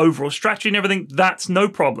and the overall strategy and everything. That's no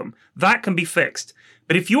problem. That can be fixed.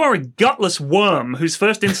 But if you are a gutless worm whose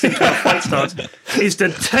first instinct when a fight starts is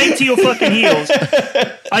to take to your fucking heels,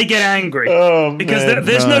 I get angry. Because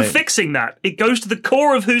there's no fixing that. It goes to the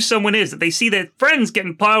core of who someone is, that they see their friends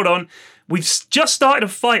getting piled on. We've just started a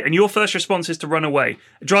fight and your first response is to run away.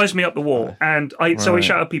 It drives me up the wall. And so I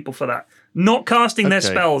shout at people for that. Not casting their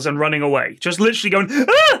spells and running away. Just literally going,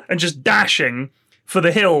 ah! And just dashing for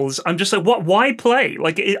the hills. I'm just like, what? Why play?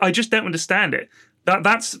 Like, I just don't understand it.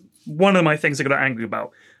 That's one of my things I got angry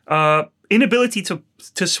about. Inability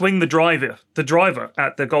to swing the driver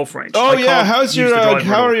at the golf range. Oh yeah,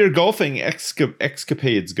 how are your golfing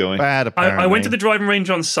escapades going? Bad, apparently. I went to the driving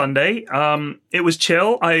range on Sunday. It was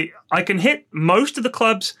chill. I can hit most of the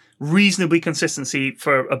clubs reasonably consistency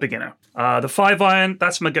for a beginner. The 5-iron,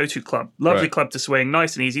 that's my go-to club. Lovely club to swing,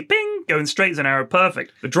 nice and easy. Bing, going straight as an arrow,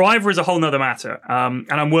 perfect. The driver is a whole nother matter,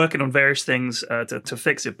 and I'm working on various things to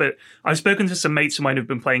fix it. But I've spoken to some mates of mine who've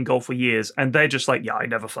been playing golf for years, and they're just like, yeah, I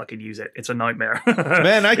never fucking use it. It's a nightmare.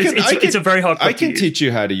 Man, it's a very hard club I can teach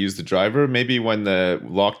you how to use the driver. Maybe when the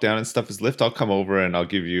lockdown and stuff is lifted, I'll come over and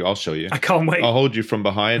I'll show you. I can't wait. I'll hold you from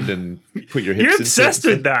behind and put your hips. You're obsessed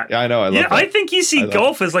with that. Yeah, I know. I love that. I think you see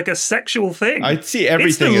golf as like a sexual thing. I see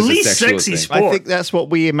everything as a sexual thing. Sport. I think that's what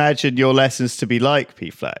we imagine your lessons to be like,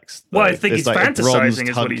 P-Flax. Well, I think he's like fantasizing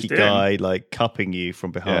a is what he's doing. Guy like cupping you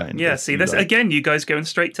from behind. Yeah, see, that's again, you guys going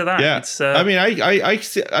straight to that. Yeah, I mean,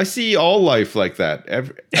 I see all life like that.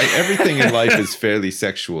 Everything in life is fairly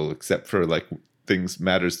sexual, except for like things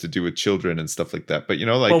matters to do with children and stuff like that. But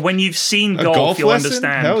like, well, when you've seen golf you'll lesson?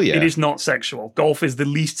 understand. Hell yeah. It is not sexual. Golf is the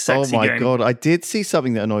least sexy game. Oh my game. god, I did see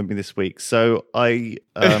something that annoyed me this week. So I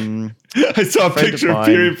saw a picture of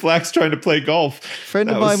Period Flax trying to play golf. A friend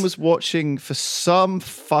of mine was watching for some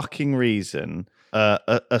fucking reason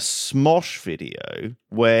a Smosh video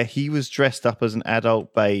where he was dressed up as an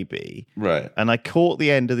adult baby. Right. And I caught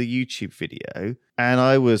the end of the YouTube video and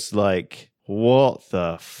I was like, what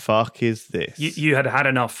the fuck is this? You had had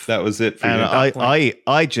enough. That was it for you. And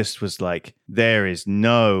I just was like, there is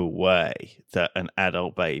no way that an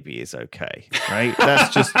adult baby is okay, right?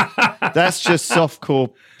 That's just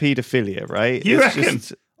softcore pedophilia, right? You reckon?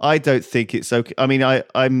 I don't think it's okay. I mean,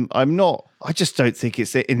 I'm not. I just don't think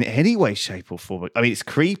it's in any way, shape, or form. I mean, it's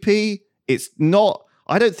creepy. It's not.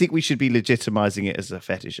 I don't think we should be legitimizing it as a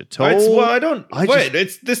fetish at all.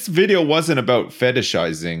 This video wasn't about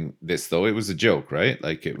fetishizing this though. It was a joke, right?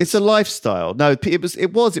 Like it's a lifestyle. No, it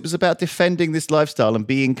was about defending this lifestyle and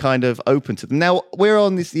being kind of open to them. Now we're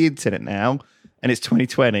on the internet now, and it's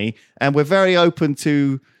 2020, and we're very open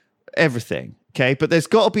to everything. Okay, but there's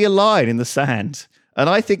got to be a line in the sand. And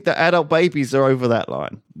I think that adult babies are over that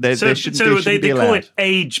line. They call it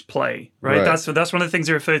age play, right? That's one of the things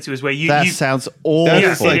they refer to as where you. That sounds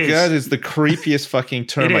awful. That is the creepiest fucking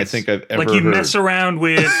term I think I've ever heard. Like you mess around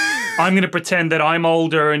with, I'm going to pretend that I'm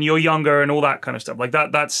older and you're younger and all that kind of stuff. Like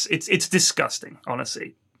that. It's disgusting,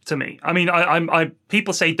 honestly, to me. I mean, I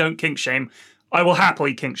people say don't kink shame. I will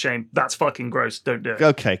happily kink shame. That's fucking gross. Don't do it.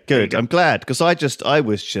 Okay, good. I'm glad because I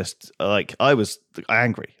was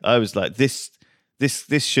angry. I was like this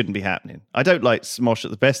shouldn't be happening. I don't like Smosh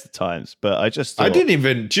at the best of times, but I just thought, do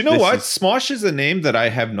you know what? Smosh is a name that I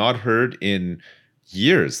have not heard in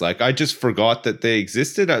years. Like I just forgot that they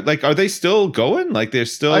existed. Like, are they still going? Like they're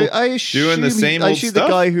still doing the same old stuff? The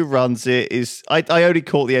guy who runs it is. I only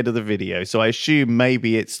caught the end of the video, so I assume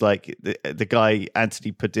maybe it's like the guy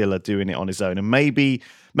Anthony Padilla doing it on his own, and maybe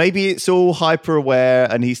it's all hyper aware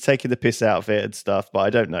and he's taking the piss out of it and stuff. But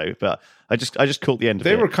I don't know. But I just caught the end of it.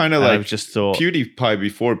 They were kind of like just thought, PewDiePie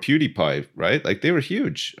before PewDiePie, right? Like they were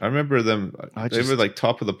huge. I remember them. They were like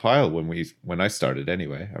top of the pile when I started.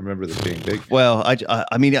 Anyway, I remember them being big. Well,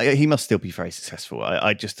 I mean, he must still be very successful.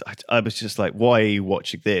 I was just like, why are you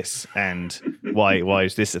watching this? And why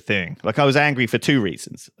is this a thing? Like I was angry for two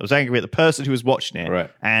reasons. I was angry at the person who was watching it, right,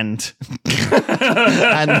 and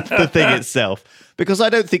and the thing itself. Because I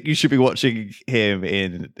don't think you should be watching him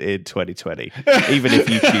in 2020, even if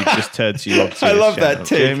YouTube just turns you on. I love that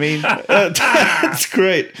take. You know what I mean, that's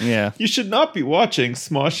great. Yeah, you should not be watching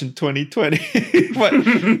Smosh in 2020. but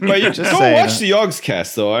you just go watch the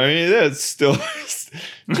Yogscast, though. I mean, that's still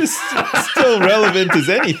still relevant as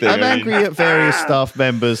anything. I'm angry at various staff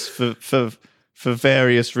members for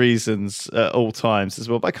various reasons at all times as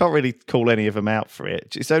well, but I can't really call any of them out for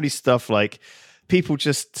it. It's only stuff like people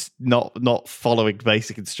just not following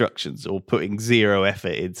basic instructions or putting zero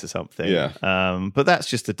effort into something. Yeah. But that's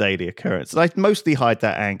just a daily occurrence. And I mostly hide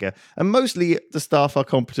that anger, and mostly the staff are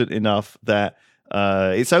competent enough that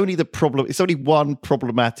it's only one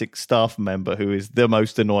problematic staff member who is the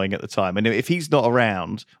most annoying at the time, and if he's not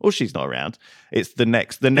around or she's not around, it's the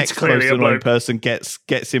next most annoying person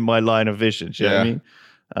gets in my line of vision. Do you know what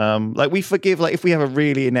I mean? Like we forgive, like if we have a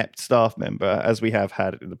really inept staff member, as we have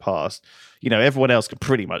had in the past, everyone else can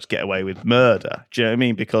pretty much get away with murder. Do you know what I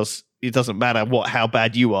mean? Because it doesn't matter how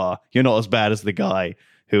bad you are, you're not as bad as the guy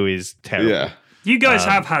who is terrible. Yeah, you guys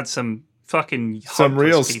have had some fucking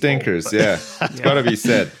real stinkers. It's got to be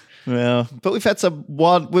said. Yeah, but we've had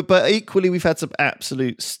but equally we've had some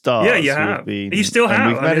absolute stars. Yeah, you have. You still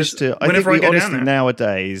have. We've managed to. I think honestly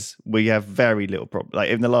nowadays we have very little problem. Like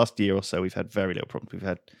in the last year or so, we've had very little problem. We've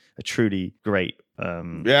had a truly great.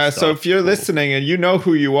 So if you're listening and you know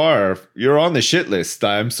who you are, you're on the shit list.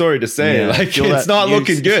 I'm sorry to say, it's not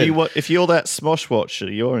looking good. If you're that Smosh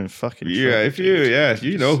watcher, you're in fucking trouble. Yeah, if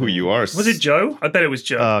you know who you are. Was it Joe? I bet it was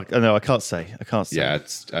Joe. No, I can't say. Yeah,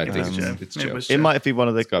 I think it's Joe. It might be one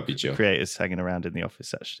of the creators hanging around in the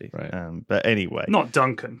office, actually. Right. But anyway, not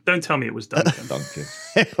Duncan. Don't tell me it was Duncan.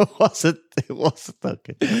 It wasn't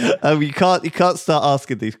Duncan. You can't start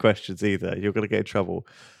asking these questions either. You're going to get in trouble.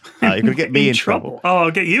 You're going to get me in trouble. Oh,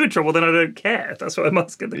 I'll get you in trouble. Then I don't care. That's what I'm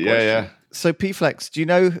asking the question. Yeah. So P-Flex, do you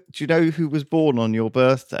know who was born on your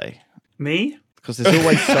birthday? Me? Because there's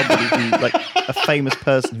always somebody like a famous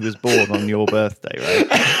person who was born on your birthday, right?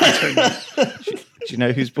 Do you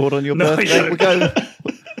know who's born on your birthday?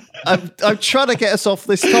 I'm trying to get us off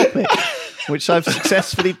this topic, which I've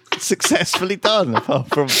successfully done. Apart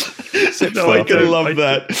from I can love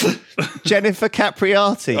that. Jennifer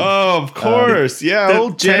Capriati. Oh, of course,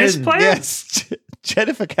 old tennis player. Yes,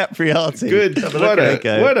 Jennifer Capriati. Good.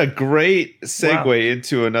 What a great segue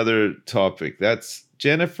into another topic. That's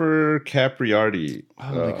Jennifer Capriati.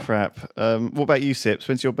 Holy crap! What about you, Sips?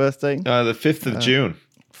 When's your birthday? The 5th of June.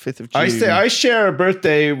 5th of June. I share a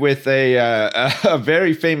birthday with a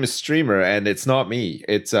very famous streamer, and it's not me.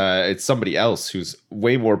 It's somebody else who's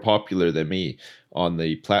way more popular than me on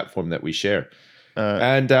the platform that we share.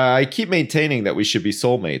 And I keep maintaining that we should be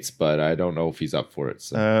soulmates, but I don't know if he's up for it.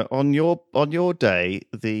 So. On your day,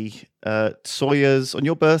 the Soyuz on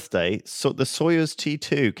your birthday, the Soyuz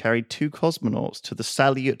T2 carried 2 cosmonauts to the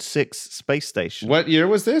Salyut 6 space station. What year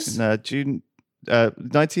was this? June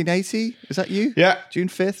 1980. Is that you? Yeah. June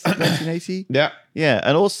 5th, 1980. Yeah.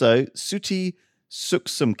 And also Suti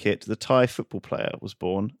Sukhsumkit, the Thai football player, was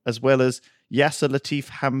born, as well as Yasser Latif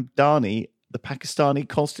Hamdani, the Pakistani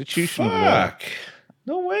constitutional lawyer.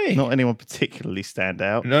 No way. Not anyone particularly stand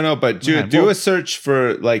out. No, but do a search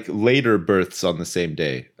for like later births on the same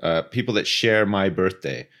day. People that share my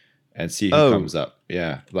birthday and see who comes up.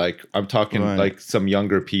 Yeah, like I'm talking like some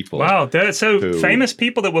younger people. Wow, famous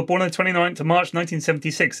people that were born on the 29th of March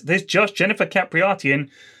 1976. There's just Jennifer Capriati and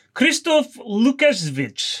Krzysztof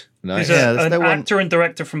Lukaszewicz. Nice. He's an actor and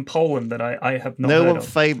director from Poland that I have not heard of. No one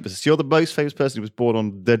famous. You're the most famous person who was born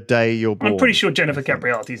on the day you're born. I'm pretty sure Jennifer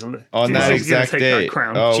Capriati's on that exact day. That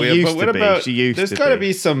crown. There's got to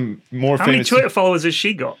be some more How famous... many Twitter followers has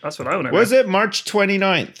she got? That's what I want to know. Was it March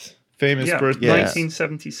 29th? Famous birthday.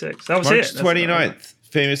 1976. That was March it. March 29th.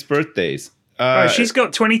 Famous birthdays. She's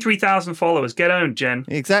got 23,000 followers. Get on, Jen.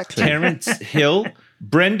 Exactly. Terrence Hill.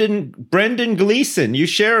 Brendan Gleeson. You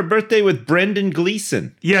share a birthday with Brendan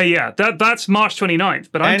Gleeson. Yeah. That's March 29th,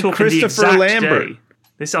 but I'm talking the exact day.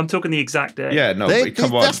 I'm talking the exact day. Yeah, no,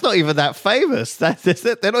 come on. That's not even that famous. They're not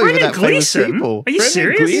even that famous people. Are you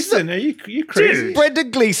serious? Gleeson, are you crazy? Dude,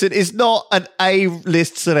 Brendan Gleeson is not an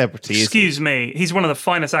A-list celebrity. Excuse me. He's one of the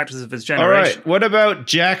finest actors of his generation. All right. What about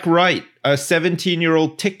Jack Wright, a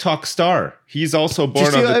 17-year-old TikTok star? He's also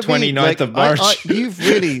born on the 29th of March.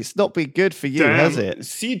 It's not been good for you, has it?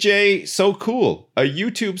 CJ So Cool, a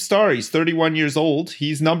YouTube star. He's 31 years old.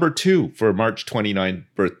 He's number 2 for March 29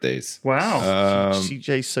 birthdays. Wow.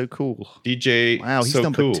 CJ So Cool. DJ Wow, he's So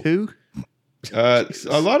number cool. 2?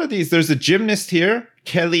 A lot of these. There's a gymnast here,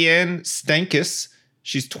 Kellyanne Stankus.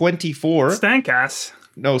 She's 24. Stankass.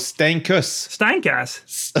 No, Stankus.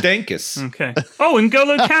 Stankus. Okay. Oh, and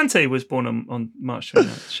N'Golo Kante was born on March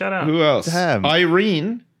 29th. Shout out. Who else? Damn.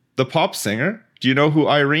 Irene, the pop singer. Do you know who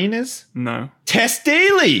Irene is? No. Tess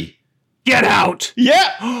Daly. Get out!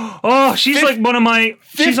 Yeah. Oh, she's like one of my...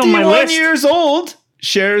 She's on my 51 list. years old.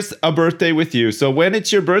 Shares a birthday with you. So when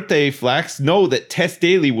it's your birthday, Flax, know that Tess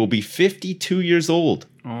Daly will be 52 years old.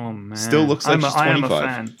 Oh, man. Still looks like she's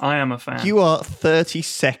 25. I am a fan. You are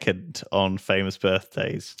 32nd on famous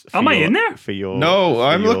birthdays. Am I in there? For your, No,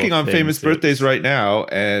 I'm your looking on thing, famous Sips. birthdays right now.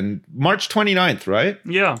 And March 29th, right?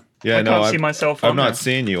 Yeah. Yeah, I no, can't see myself on I'm not there.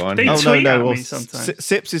 seeing you on They here. tweet at me Well, sometimes.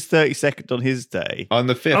 Sips is 32nd on his day. On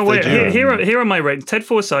the 5th Oh, wait. of June. Here are my ratings. Ted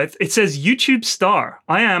Forsyth. It says YouTube star.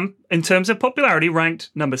 I am, in terms of popularity,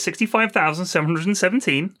 ranked number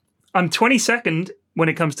 65,717. I'm 22nd when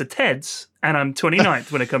it comes to Ted's, and I'm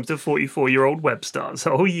 29th when it comes to 44-year-old web stars.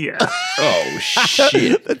 Oh, yeah. Oh,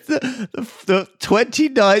 shit. The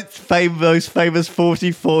 29th most famous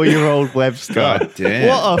 44-year-old web star. God damn.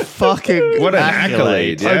 What a fucking What an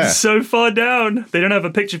accolade. Yeah. I'm so far down. They don't have a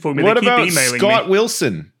picture for me. What they keep about emailing Scott me.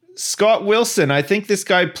 Wilson? Scott Wilson. I think this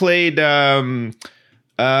guy played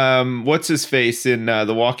what's his face in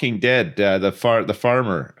The Walking Dead, the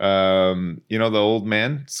farmer. You know, the old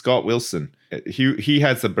man, Scott Wilson. He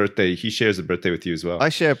has a birthday. He shares a birthday with you as well. I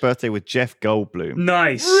share a birthday with Jeff Goldblum.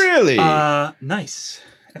 Nice. Really? Nice.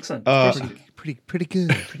 Excellent. Pretty good.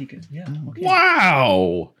 Pretty good. Yeah. Okay.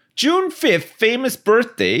 Wow. June 5th, famous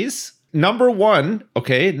birthdays. Number one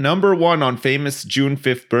on famous June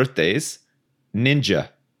 5th birthdays, Ninja,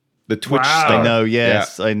 the Twitch Wow. star. I know,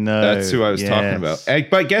 yes, Yeah, I know. That's who I was talking about.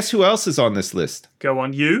 But guess who else is on this list? Go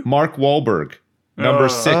on, you. Mark Wahlberg, number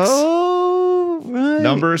 6. Oh, right.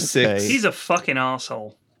 Number 6. He's a fucking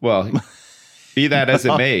asshole. Well, be that as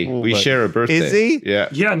it may, we share a birthday. Is he? Yeah.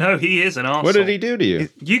 Yeah, no, he is an asshole. What did he do to you?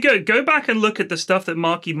 You go back and look at the stuff that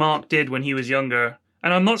Marky Mark did when he was younger.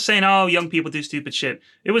 And I'm not saying, oh, young people do stupid shit.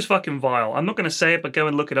 It was fucking vile. I'm not going to say it, but go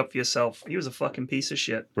and look it up for yourself. He was a fucking piece of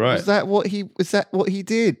shit. Right. Was that what he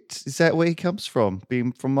did? Is that where he comes from?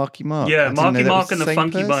 Being from Marky Mark? I Yeah, didn't know Marky that Mark was and the same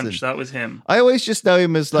Funky person. Bunch. That was him. I always just know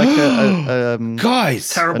him as like a Guys,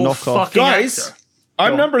 Terrible knockoff. fucking Guys, actor. I'm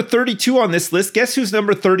Go on. number 32 on this list. Guess who's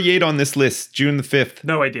number 38 on this list? June the 5th.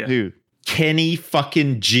 No idea. who? Kenny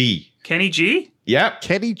fucking G. Kenny G? Yep.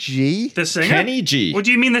 Kenny G. The singer? Kenny G. What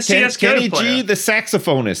do you mean the CSGO Kenny player? G, the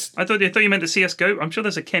saxophonist. I thought you meant the CSGO. I'm sure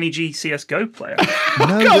there's a Kenny G CSGO player. No,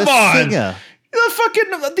 Come the on. singer.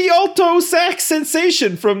 The alto sax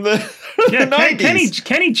sensation from the, Yeah, the 90s.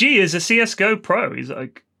 Kenny G is a CSGO pro. He's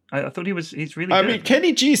like, I thought he's really good. I mean,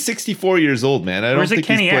 Kenny G is 64 years old, man. I Or don't is it think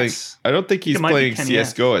Kenny he's playing. X? I don't think he's It might be playing Kenny X.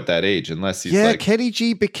 CS:GO at that age, unless he's Yeah, like. Kenny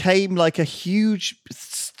G became like a huge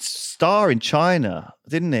star in China,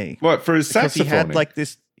 didn't he? What for his Because saxophone? he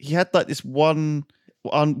had like this one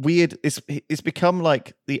weird. It's become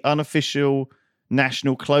like the unofficial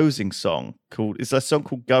national closing song called. It's a song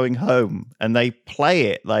called "Going Home," and they play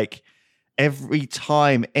it like every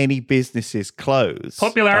time any businesses close.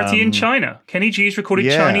 Popularity in China. Kenny G's recorded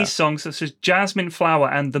yeah. Chinese songs such as Jasmine Flower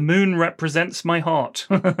and The Moon Represents My Heart.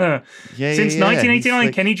 Since 1989, He's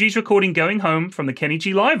like- Kenny G's recording Going Home from the Kenny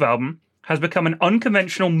G Live album has become an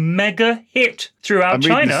unconventional mega hit throughout I'm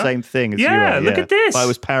China. reading the same thing as you Yeah, are. look at this. I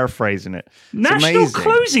was paraphrasing it. It's National amazing.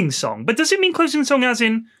 closing song. But does it mean closing song as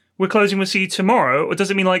in we're closing, we'll see you tomorrow? Or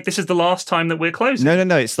does it mean like this is the last time that we're closing?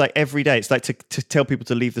 No. It's like every day. It's like to tell people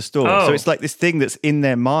to leave the store. Oh. So it's like this thing that's in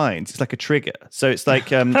their minds. It's like a trigger. So it's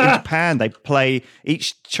like in Japan, they play,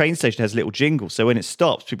 each train station has a little jingle. So when it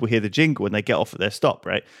stops, people hear the jingle and they get off at their stop,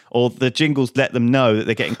 right? Or the jingles let them know that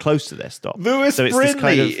they're getting close to their stop. Lewis so it's Brindley this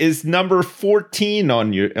kind of, is number 14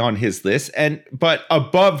 on his list, but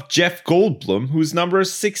above Jeff Goldblum, who's number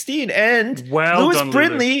 16. And Well Lewis done,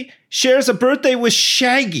 Brindley shares a birthday with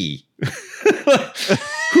Shaggy,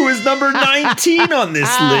 who is number 19 on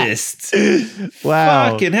this list.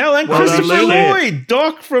 wow. Fucking hell. And Well Christopher done, Lulu. Lloyd,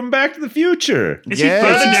 Doc from Back to the Future. Is Yeah, he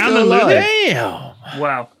further he's down still than Lulu? alive. Damn.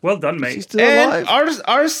 Wow. Well done, She's mate. still And alive.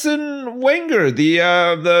 Arsene Wenger,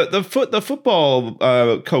 the football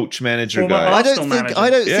coach manager Former guy. Arsenal manager. I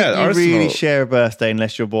don't Yeah, think you Arsenal. really share a birthday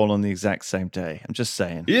unless you're born on the exact same day. I'm just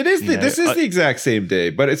saying. It is. This is the exact same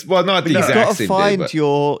day, but it's not the You've exact got to same find day.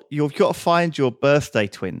 But you've got to find your birthday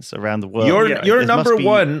twins around the world. Your Yeah, your there must number be-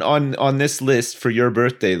 one on this list for your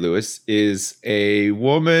birthday, Lewis, is a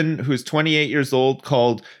woman who's 28 years old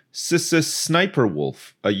called Sissa Sniper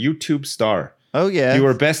Wolf, a YouTube star. Oh yeah, You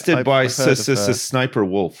were bested by I've heard of Sissa her. Sniper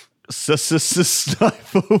Wolf.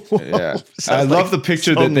 Sniper Wolf. Yeah, Sounds I like love the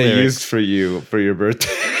picture that song they lyrics. used for you for your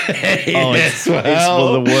birthday. Oh, it's one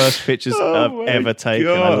of the worst pictures Oh I've my ever taken.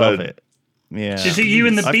 I love God. it. Yeah. Is it you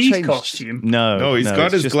in the bee costume? No, he's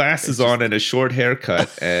got his glasses on and a short haircut,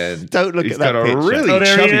 and don't look he's at that got picture. a really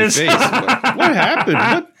chubby face. What happened?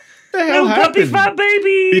 What the hell happened? Puppy fat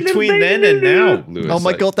baby between then and now, Lewis? Oh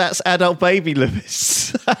my God, that's adult baby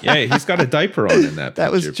Lewis. Yeah, he's got a diaper on in that.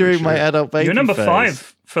 That was during my adult baby. You're number phase.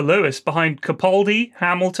 5 for Lewis, behind Capaldi,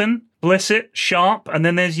 Hamilton, Blissett, Sharp, and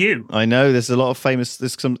then there's you. I know. There's a lot of famous.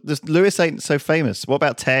 Lewis ain't so famous. What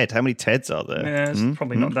about Ted? How many Teds are there? Yeah, there's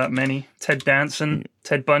probably not that many. Ted Danson,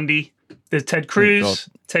 Ted Bundy. There's Ted Cruz,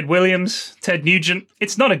 Ted Williams, Ted Nugent.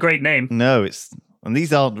 It's not a great name. No, and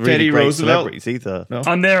these aren't really Teddy great Roosevelt. celebrities either. No.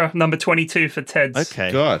 I'm there, number 22 for Ted's.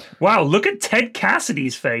 Okay. God. Wow, look at Ted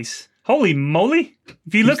Cassidy's face. Holy moly.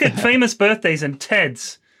 If you look at famous birthdays and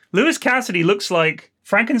Ted's, Lewis Cassidy looks like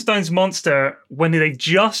Frankenstein's monster when they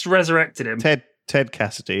just resurrected him. Ted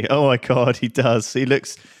Cassidy. Oh my God, he does. He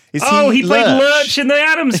looks. He played Lurch in the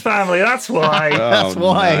Addams Family. That's why. That's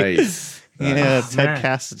why. Nice. Yeah, Ted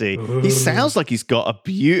Cassidy. He sounds like he's got a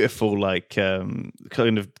beautiful, like, kind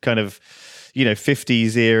of,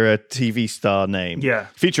 50s era TV star name. Yeah,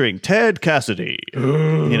 featuring Ted Cassidy.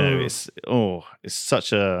 It's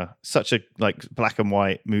such a like black and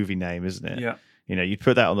white movie name, isn't it? Yeah. You'd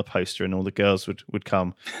put that on the poster, and all the girls would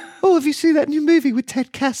come. Oh, have you seen that new movie with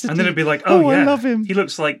Ted Cassidy? And then it'd be like, oh yeah, I love him. He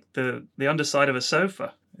looks like the underside of a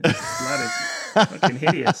sofa. That is fucking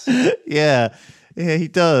hideous. Yeah, he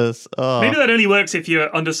does. Oh. Maybe that only works if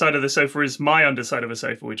your underside of the sofa is my underside of a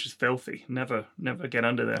sofa, which is filthy. Never get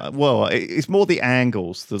under there. Well, it's more the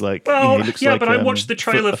angles. The like. Well, he looks yeah, like, but I watched the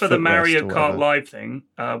trailer for the Mario Kart Live. Live thing,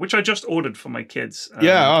 which I just ordered for my kids.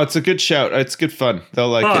 It's a good shout. It's good fun. They'll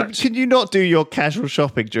like it. Can you not do your casual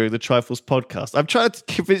shopping during the Triforce podcast? I'm trying to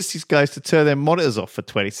convince these guys to turn their monitors off for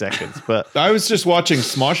 20 seconds, but I was just watching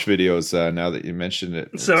Smosh videos now that you mentioned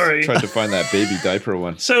it. Sorry. Tried to find that baby diaper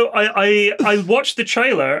one. So I watched the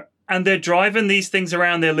trailer, and they're driving these things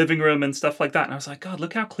around their living room and stuff like that. And I was like, God,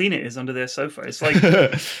 look how clean it is under their sofa. It's like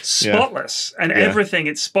spotless and everything.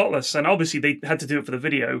 It's spotless. And obviously they had to do it for the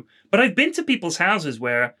video. But I've been to people's houses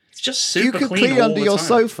where it's just super you can clean clean all under the your time.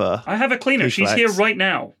 sofa. I have a cleaner. She's here right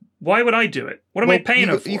now. Why would I do it? What am I paying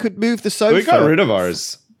her for? You could move the sofa. We got rid of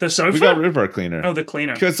ours. The sofa? We got rid of our cleaner. Oh, the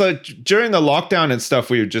cleaner. Because during the lockdown and stuff,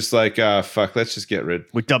 we were just like, fuck, let's just get rid.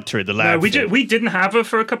 We dumped her in the lab. No, we didn't have her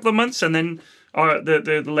for a couple of months, and then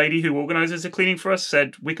the lady who organizes the cleaning for us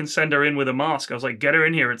said we can send her in with a mask. I was like, get her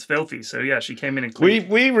in here, it's filthy. So yeah, she came in and cleaned.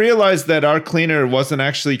 We realized that our cleaner wasn't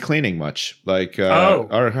actually cleaning much. Like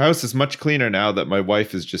our house is much cleaner now that my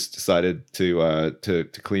wife has just decided to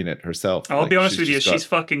clean it herself. I'll be honest with you, she's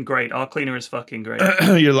fucking great. Our cleaner is fucking great.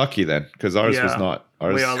 You're lucky then, because ours was not.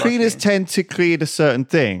 Cleaners tend to clean a certain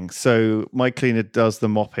thing. So my cleaner does the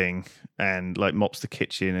mopping and like mops the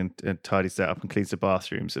kitchen and tidies that up and cleans the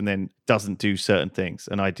bathrooms, and then doesn't do certain things.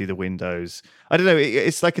 And I do the windows. I don't know.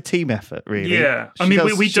 It's like a team effort, really. Yeah, she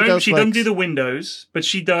doesn't do the windows, but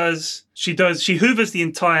she hoovers the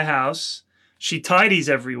entire house. She tidies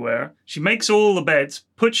everywhere. She makes all the beds,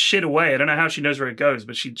 puts shit away. I don't know how she knows where it goes,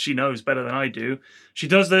 but she knows better than I do. She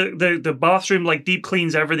does the bathroom, like deep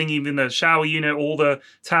cleans everything, even the shower unit, all the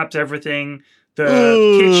taps, everything. The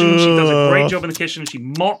kitchen, she does a great job in the kitchen. She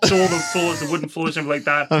mops all the floors, the wooden floors, and everything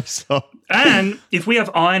like that. I'm sorry. And if we have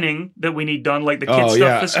ironing that we need done, like the kids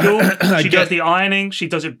stuff for school, she does the ironing. She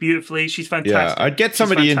does it beautifully. She's fantastic. Yeah, I'd get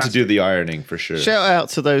somebody in to do the ironing for sure. Shout out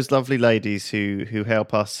to those lovely ladies who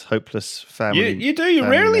help us hopeless family. You do. You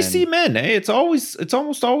rarely see men, eh? It's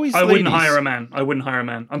almost always. I wouldn't ladies. hire a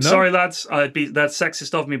man. I'm sorry, lads. That's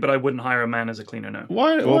sexist of me, but I wouldn't hire a man as a cleaner. No.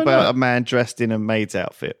 Why what about not? a man dressed in a maid's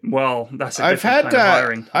outfit? Well, that's a different kind of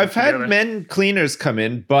hiring. I've had men cleaners come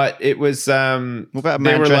in, but it was. What about a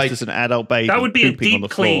man dressed as an adult baby? That would be a deep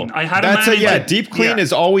clean. I had a man. Deep clean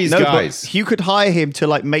is always guys. But you could hire him to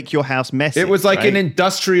like make your house messy. It was like an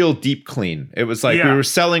industrial deep clean. It was like we were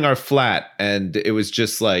selling our flat, and it was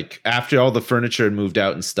just like after all the furniture had moved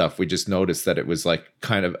out and stuff, we just noticed that it was like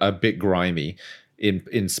kind of a bit grimy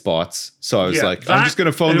in spots. So I was like, I'm just going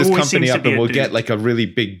to phone this company up and we'll get like a really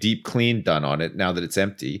big deep clean done on it now that it's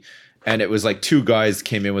empty. And it was like 2 guys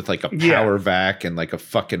came in with like a power vac and like a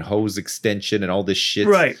fucking hose extension and all this shit.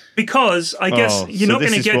 Right. Because I guess you're not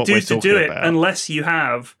going to get dudes to do it unless you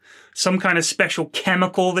have some kind of special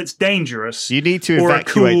chemical that's dangerous. You need to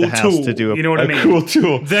evacuate the house to do a cool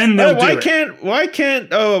tool. Then they'll do it. Why can't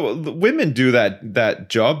women do that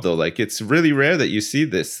job though? Like it's really rare that you see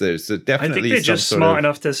this. There's definitely I think they're just smart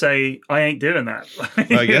enough to say, I ain't doing that.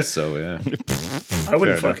 I guess so, yeah. I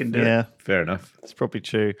wouldn't fucking do it. Yeah, fair enough. It's probably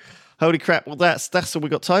true. Holy crap! Well, that's all we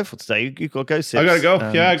got time for today. You've got to go, Sips. I gotta go.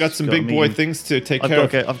 I got some big boy things to take care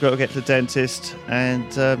of. I've got to get to the dentist,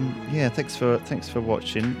 and thanks for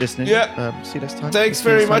watching, listening. Yeah. See you next time. Thanks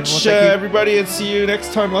very much, everybody, and see you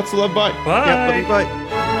next time. Lots of love. Bye. Bye. Yeah,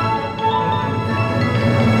 bye.